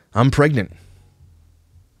 I'm pregnant.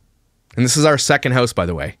 And this is our second house, by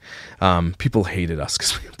the way. People hated us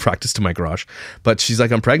because we practiced in my garage. But she's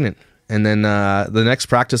like, I'm pregnant. And then the next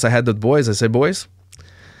practice I had with the boys, I said, boys,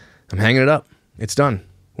 I'm hanging it up. It's done.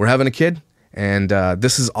 We're having a kid. And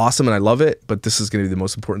this is awesome and I love it, but this is going to be the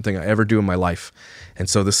most important thing I ever do in my life. And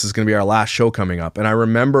so this is going to be our last show coming up. And I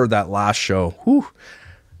remember that last show,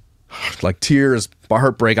 like tears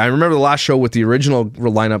heartbreak. I remember the last show with the original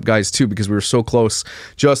lineup guys too, because we were so close.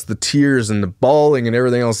 Just the tears and the bawling and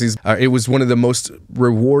everything else. It was one of the most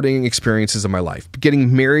rewarding experiences of my life.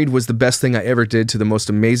 Getting married was the best thing I ever did to the most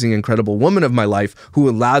amazing, incredible woman of my life who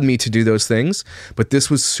allowed me to do those things. But this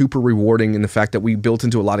was super rewarding in the fact that we built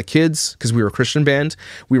into a lot of kids because we were a Christian band.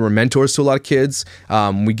 We were mentors to a lot of kids.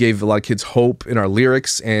 We gave a lot of kids hope in our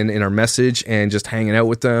lyrics and in our message and just hanging out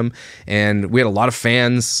with them. And we had a lot of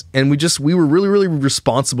fans, and we were really, really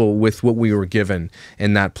responsible with what we were given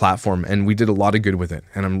in that platform, and we did a lot of good with it,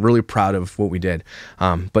 and I'm really proud of what we did.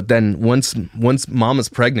 But then once Mama's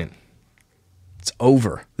pregnant, it's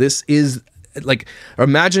over. This is like,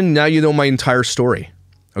 imagine now you know my entire story,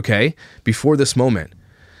 okay? Before this moment,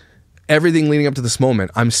 everything leading up to this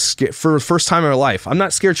moment, I'm scared for the first time in my life. I'm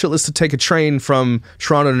not scared shitless to take a train from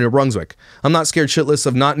Toronto to New Brunswick. I'm not scared shitless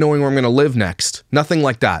of not knowing where I'm going to live next. Nothing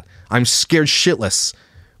like that. I'm scared shitless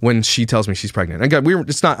when she tells me she's pregnant. Again,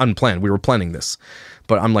 it's not unplanned. We were planning this,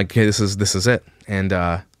 but I'm like, hey, this is it. And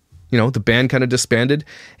the band kind of disbanded,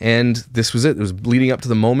 and this was it. It was leading up to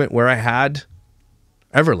the moment where I had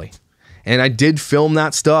Everly. And I did film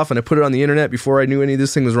that stuff, and I put it on the internet before I knew any of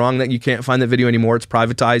this thing was wrong. That you can't find that video anymore. It's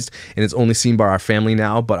privatized, and it's only seen by our family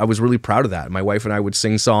now. But I was really proud of that. My wife and I would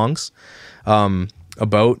sing songs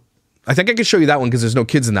about. I think I could show you that one because there's no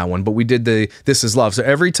kids in that one. But we did the "This Is Love." So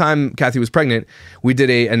every time Kathy was pregnant, we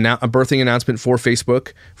did a birthing announcement for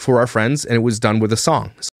Facebook for our friends, and it was done with a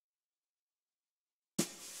song.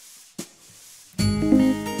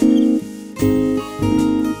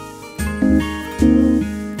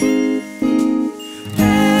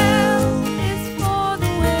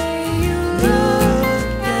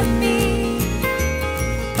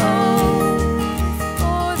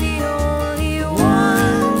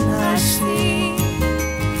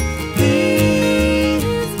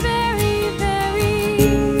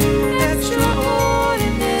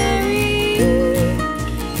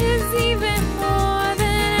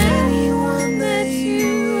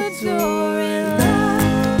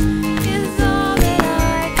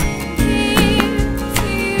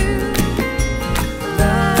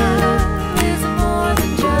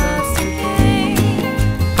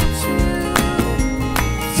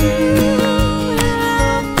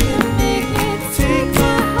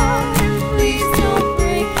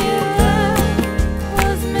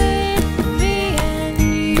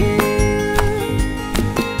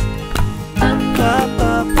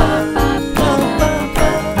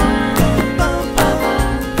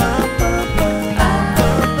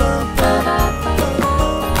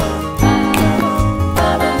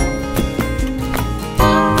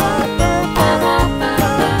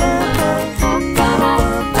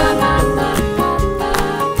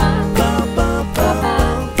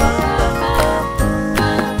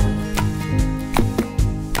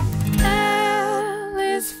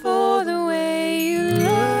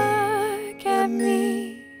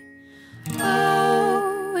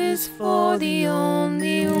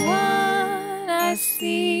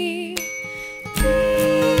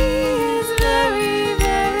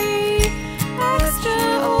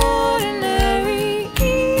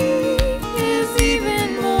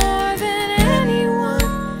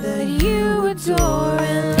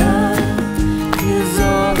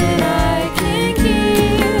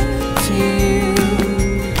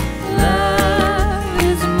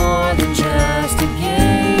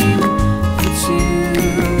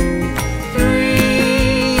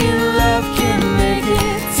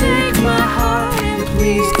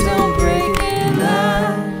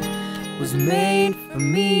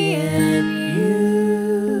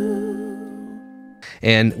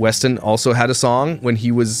 And Weston also had a song when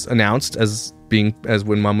he was announced as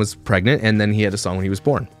when Mom was pregnant, and then he had a song when he was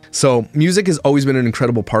born. So music has always been an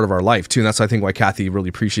incredible part of our life too, and that's I think why Kathy really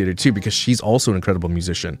appreciated it too, because she's also an incredible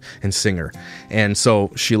musician and singer, and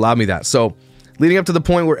so she allowed me that. So leading up to the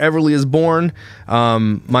point where Everly is born, I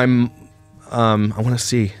want to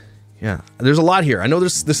see. Yeah, there's a lot here. I know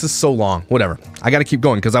this is so long. Whatever. I got to keep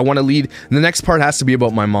going because I want to lead. The next part has to be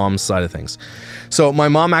about my mom's side of things. So my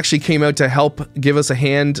mom actually came out to help give us a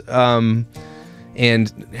hand and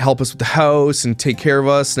help us with the house and take care of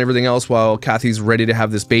us and everything else while Kathy's ready to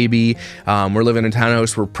have this baby. We're living in a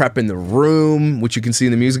townhouse. We're prepping the room, which you can see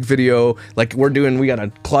in the music video. Like we got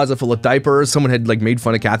a closet full of diapers. Someone had like made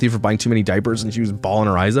fun of Kathy for buying too many diapers and she was bawling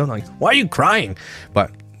her eyes out. I'm like, why are you crying? But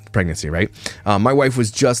pregnancy, right? My wife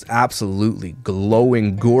was just absolutely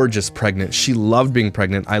glowing, gorgeous pregnant. She loved being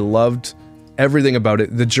pregnant. I loved everything about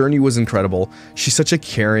it. The journey was incredible. She's such a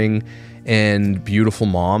caring and beautiful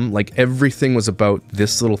mom. Like everything was about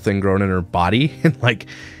this little thing growing in her body and like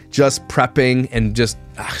just prepping and just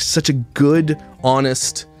such a good,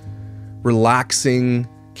 honest relaxing,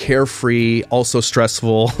 carefree, also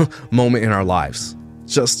stressful moment in our lives.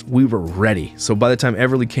 Just, we were ready. So by the time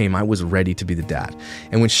Everly came, I was ready to be the dad.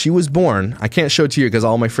 And when she was born, I can't show it to you because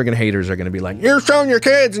all my friggin' haters are going to be like, you're showing your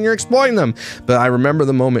kids and you're exploiting them. But I remember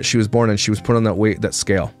the moment she was born and she was put on that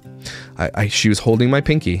scale. She was holding my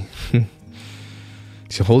pinky.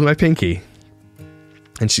 She's holding my pinky.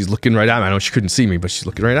 And she's looking right at me. I know she couldn't see me, but she's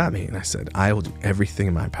looking right at me. And I said, I will do everything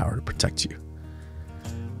in my power to protect you.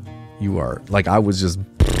 You are, like, I was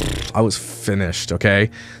finished, okay?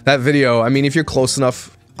 That video, I mean, if you're close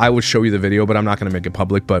enough, I would show you the video, but I'm not going to make it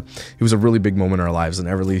public. But it was a really big moment in our lives, and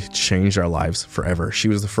it really changed our lives forever. She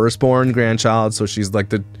was the firstborn grandchild, so she's like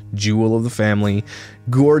the jewel of the family.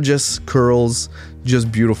 Gorgeous curls,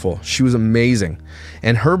 just beautiful. She was amazing.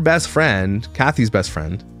 And her best friend, Kathy's best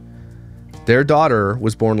friend, their daughter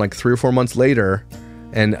was born like 3 or 4 months later.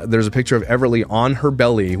 And there's a picture of Everly on her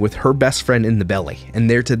belly with her best friend in the belly. And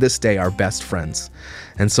they're to this day our best friends.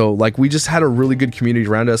 And so, like, we just had a really good community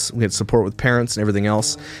around us. We had support with parents and everything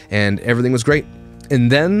else. And everything was great.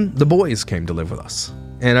 And then the boys came to live with us.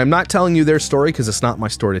 And I'm not telling you their story because it's not my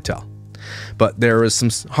story to tell. But there was some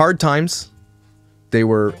hard times. They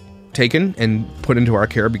were taken and put into our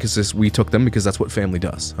care because we took them, because that's what family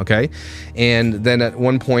does, okay? And then at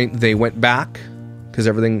one point they went back because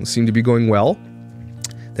everything seemed to be going well.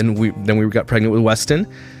 Then we got pregnant with Weston,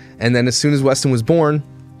 and then as soon as Weston was born,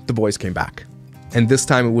 the boys came back. And this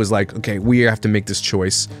time it was like, okay, we have to make this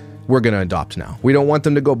choice. We're going to adopt now. We don't want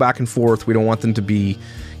them to go back and forth. We don't want them to be,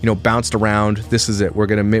 bounced around. This is it. We're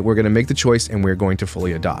going to make the choice, and we're going to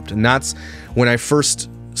fully adopt. And that's when I first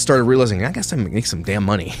started realizing, I guess I make some damn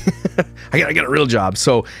money. I gotta get a real job.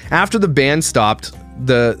 So after the band stopped,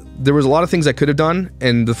 there was a lot of things I could have done,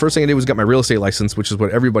 and the first thing I did was get my real estate license, which is what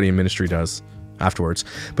everybody in ministry does afterwards.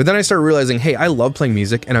 But then I started realizing, hey, I love playing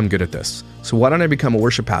music and I'm good at this. So why don't I become a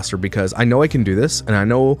worship pastor? Because I know I can do this and I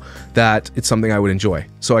know that it's something I would enjoy.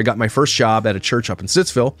 So I got my first job at a church up in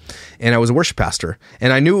Stittsville, and I was a worship pastor.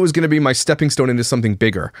 And I knew it was going to be my stepping stone into something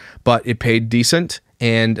bigger, but it paid decent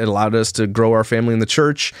and it allowed us to grow our family in the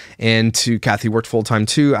church. And Kathy worked full time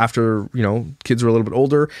too after, kids were a little bit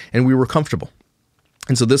older, and we were comfortable.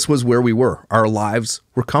 And so this was where we were. Our lives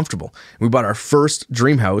were comfortable. We bought our first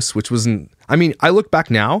dream house, which wasn't, I look back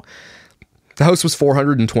now, the house was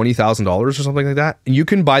 $420,000 or something like that. And you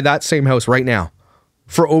can buy that same house right now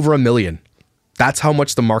for over $1 million. That's how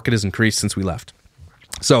much the market has increased since we left.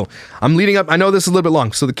 So I'm leading up. I know this is a little bit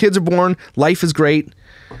long. So the kids are born. Life is great.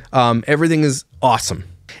 Everything is awesome.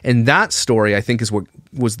 And that story, I think, is what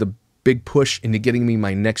was the big push into getting me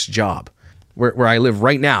my next job, where I live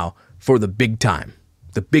right now for the big time.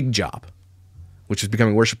 The big job, which is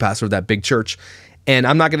becoming worship pastor of that big church. And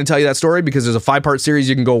I'm not going to tell you that story because there's a 5-part series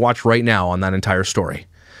you can go watch right now on that entire story.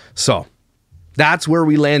 So that's where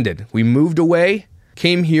we landed. We moved away,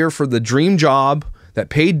 came here for the dream job that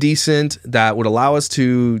paid decent, that would allow us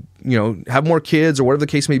to, have more kids or whatever the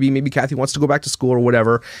case may be. Maybe Kathy wants to go back to school or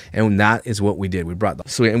whatever. And that is what we did. We brought them.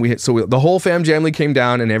 So the whole family came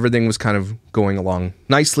down, and everything was kind of going along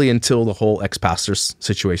nicely until the whole ex-pastor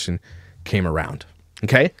situation came around.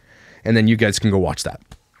 Okay? And then you guys can go watch that.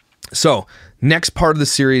 So next part of the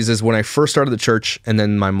series is when I first started the church, and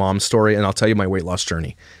then my mom's story, and I'll tell you my weight loss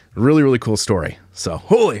journey. Really, really cool story. So,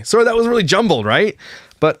 sorry, that was really jumbled, right?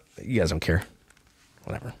 But you guys don't care.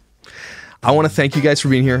 Whatever. I want to thank you guys for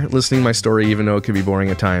being here, listening to my story, even though it can be boring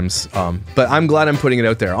at times. But I'm glad I'm putting it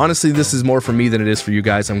out there. Honestly, this is more for me than it is for you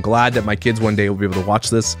guys. I'm glad that my kids one day will be able to watch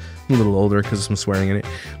this. I'm a little older because there's some swearing in it.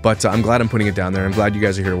 But I'm glad I'm putting it down there. I'm glad you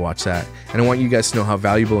guys are here to watch that. And I want you guys to know how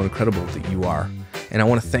valuable and incredible that you are. And I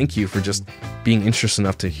want to thank you for just being interested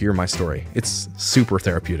enough to hear my story. It's super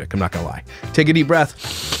therapeutic. I'm not going to lie. Take a deep breath.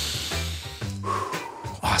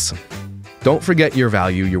 Awesome. Don't forget your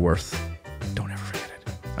value, your worth. Don't ever forget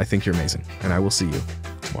it. I think you're amazing, and I will see you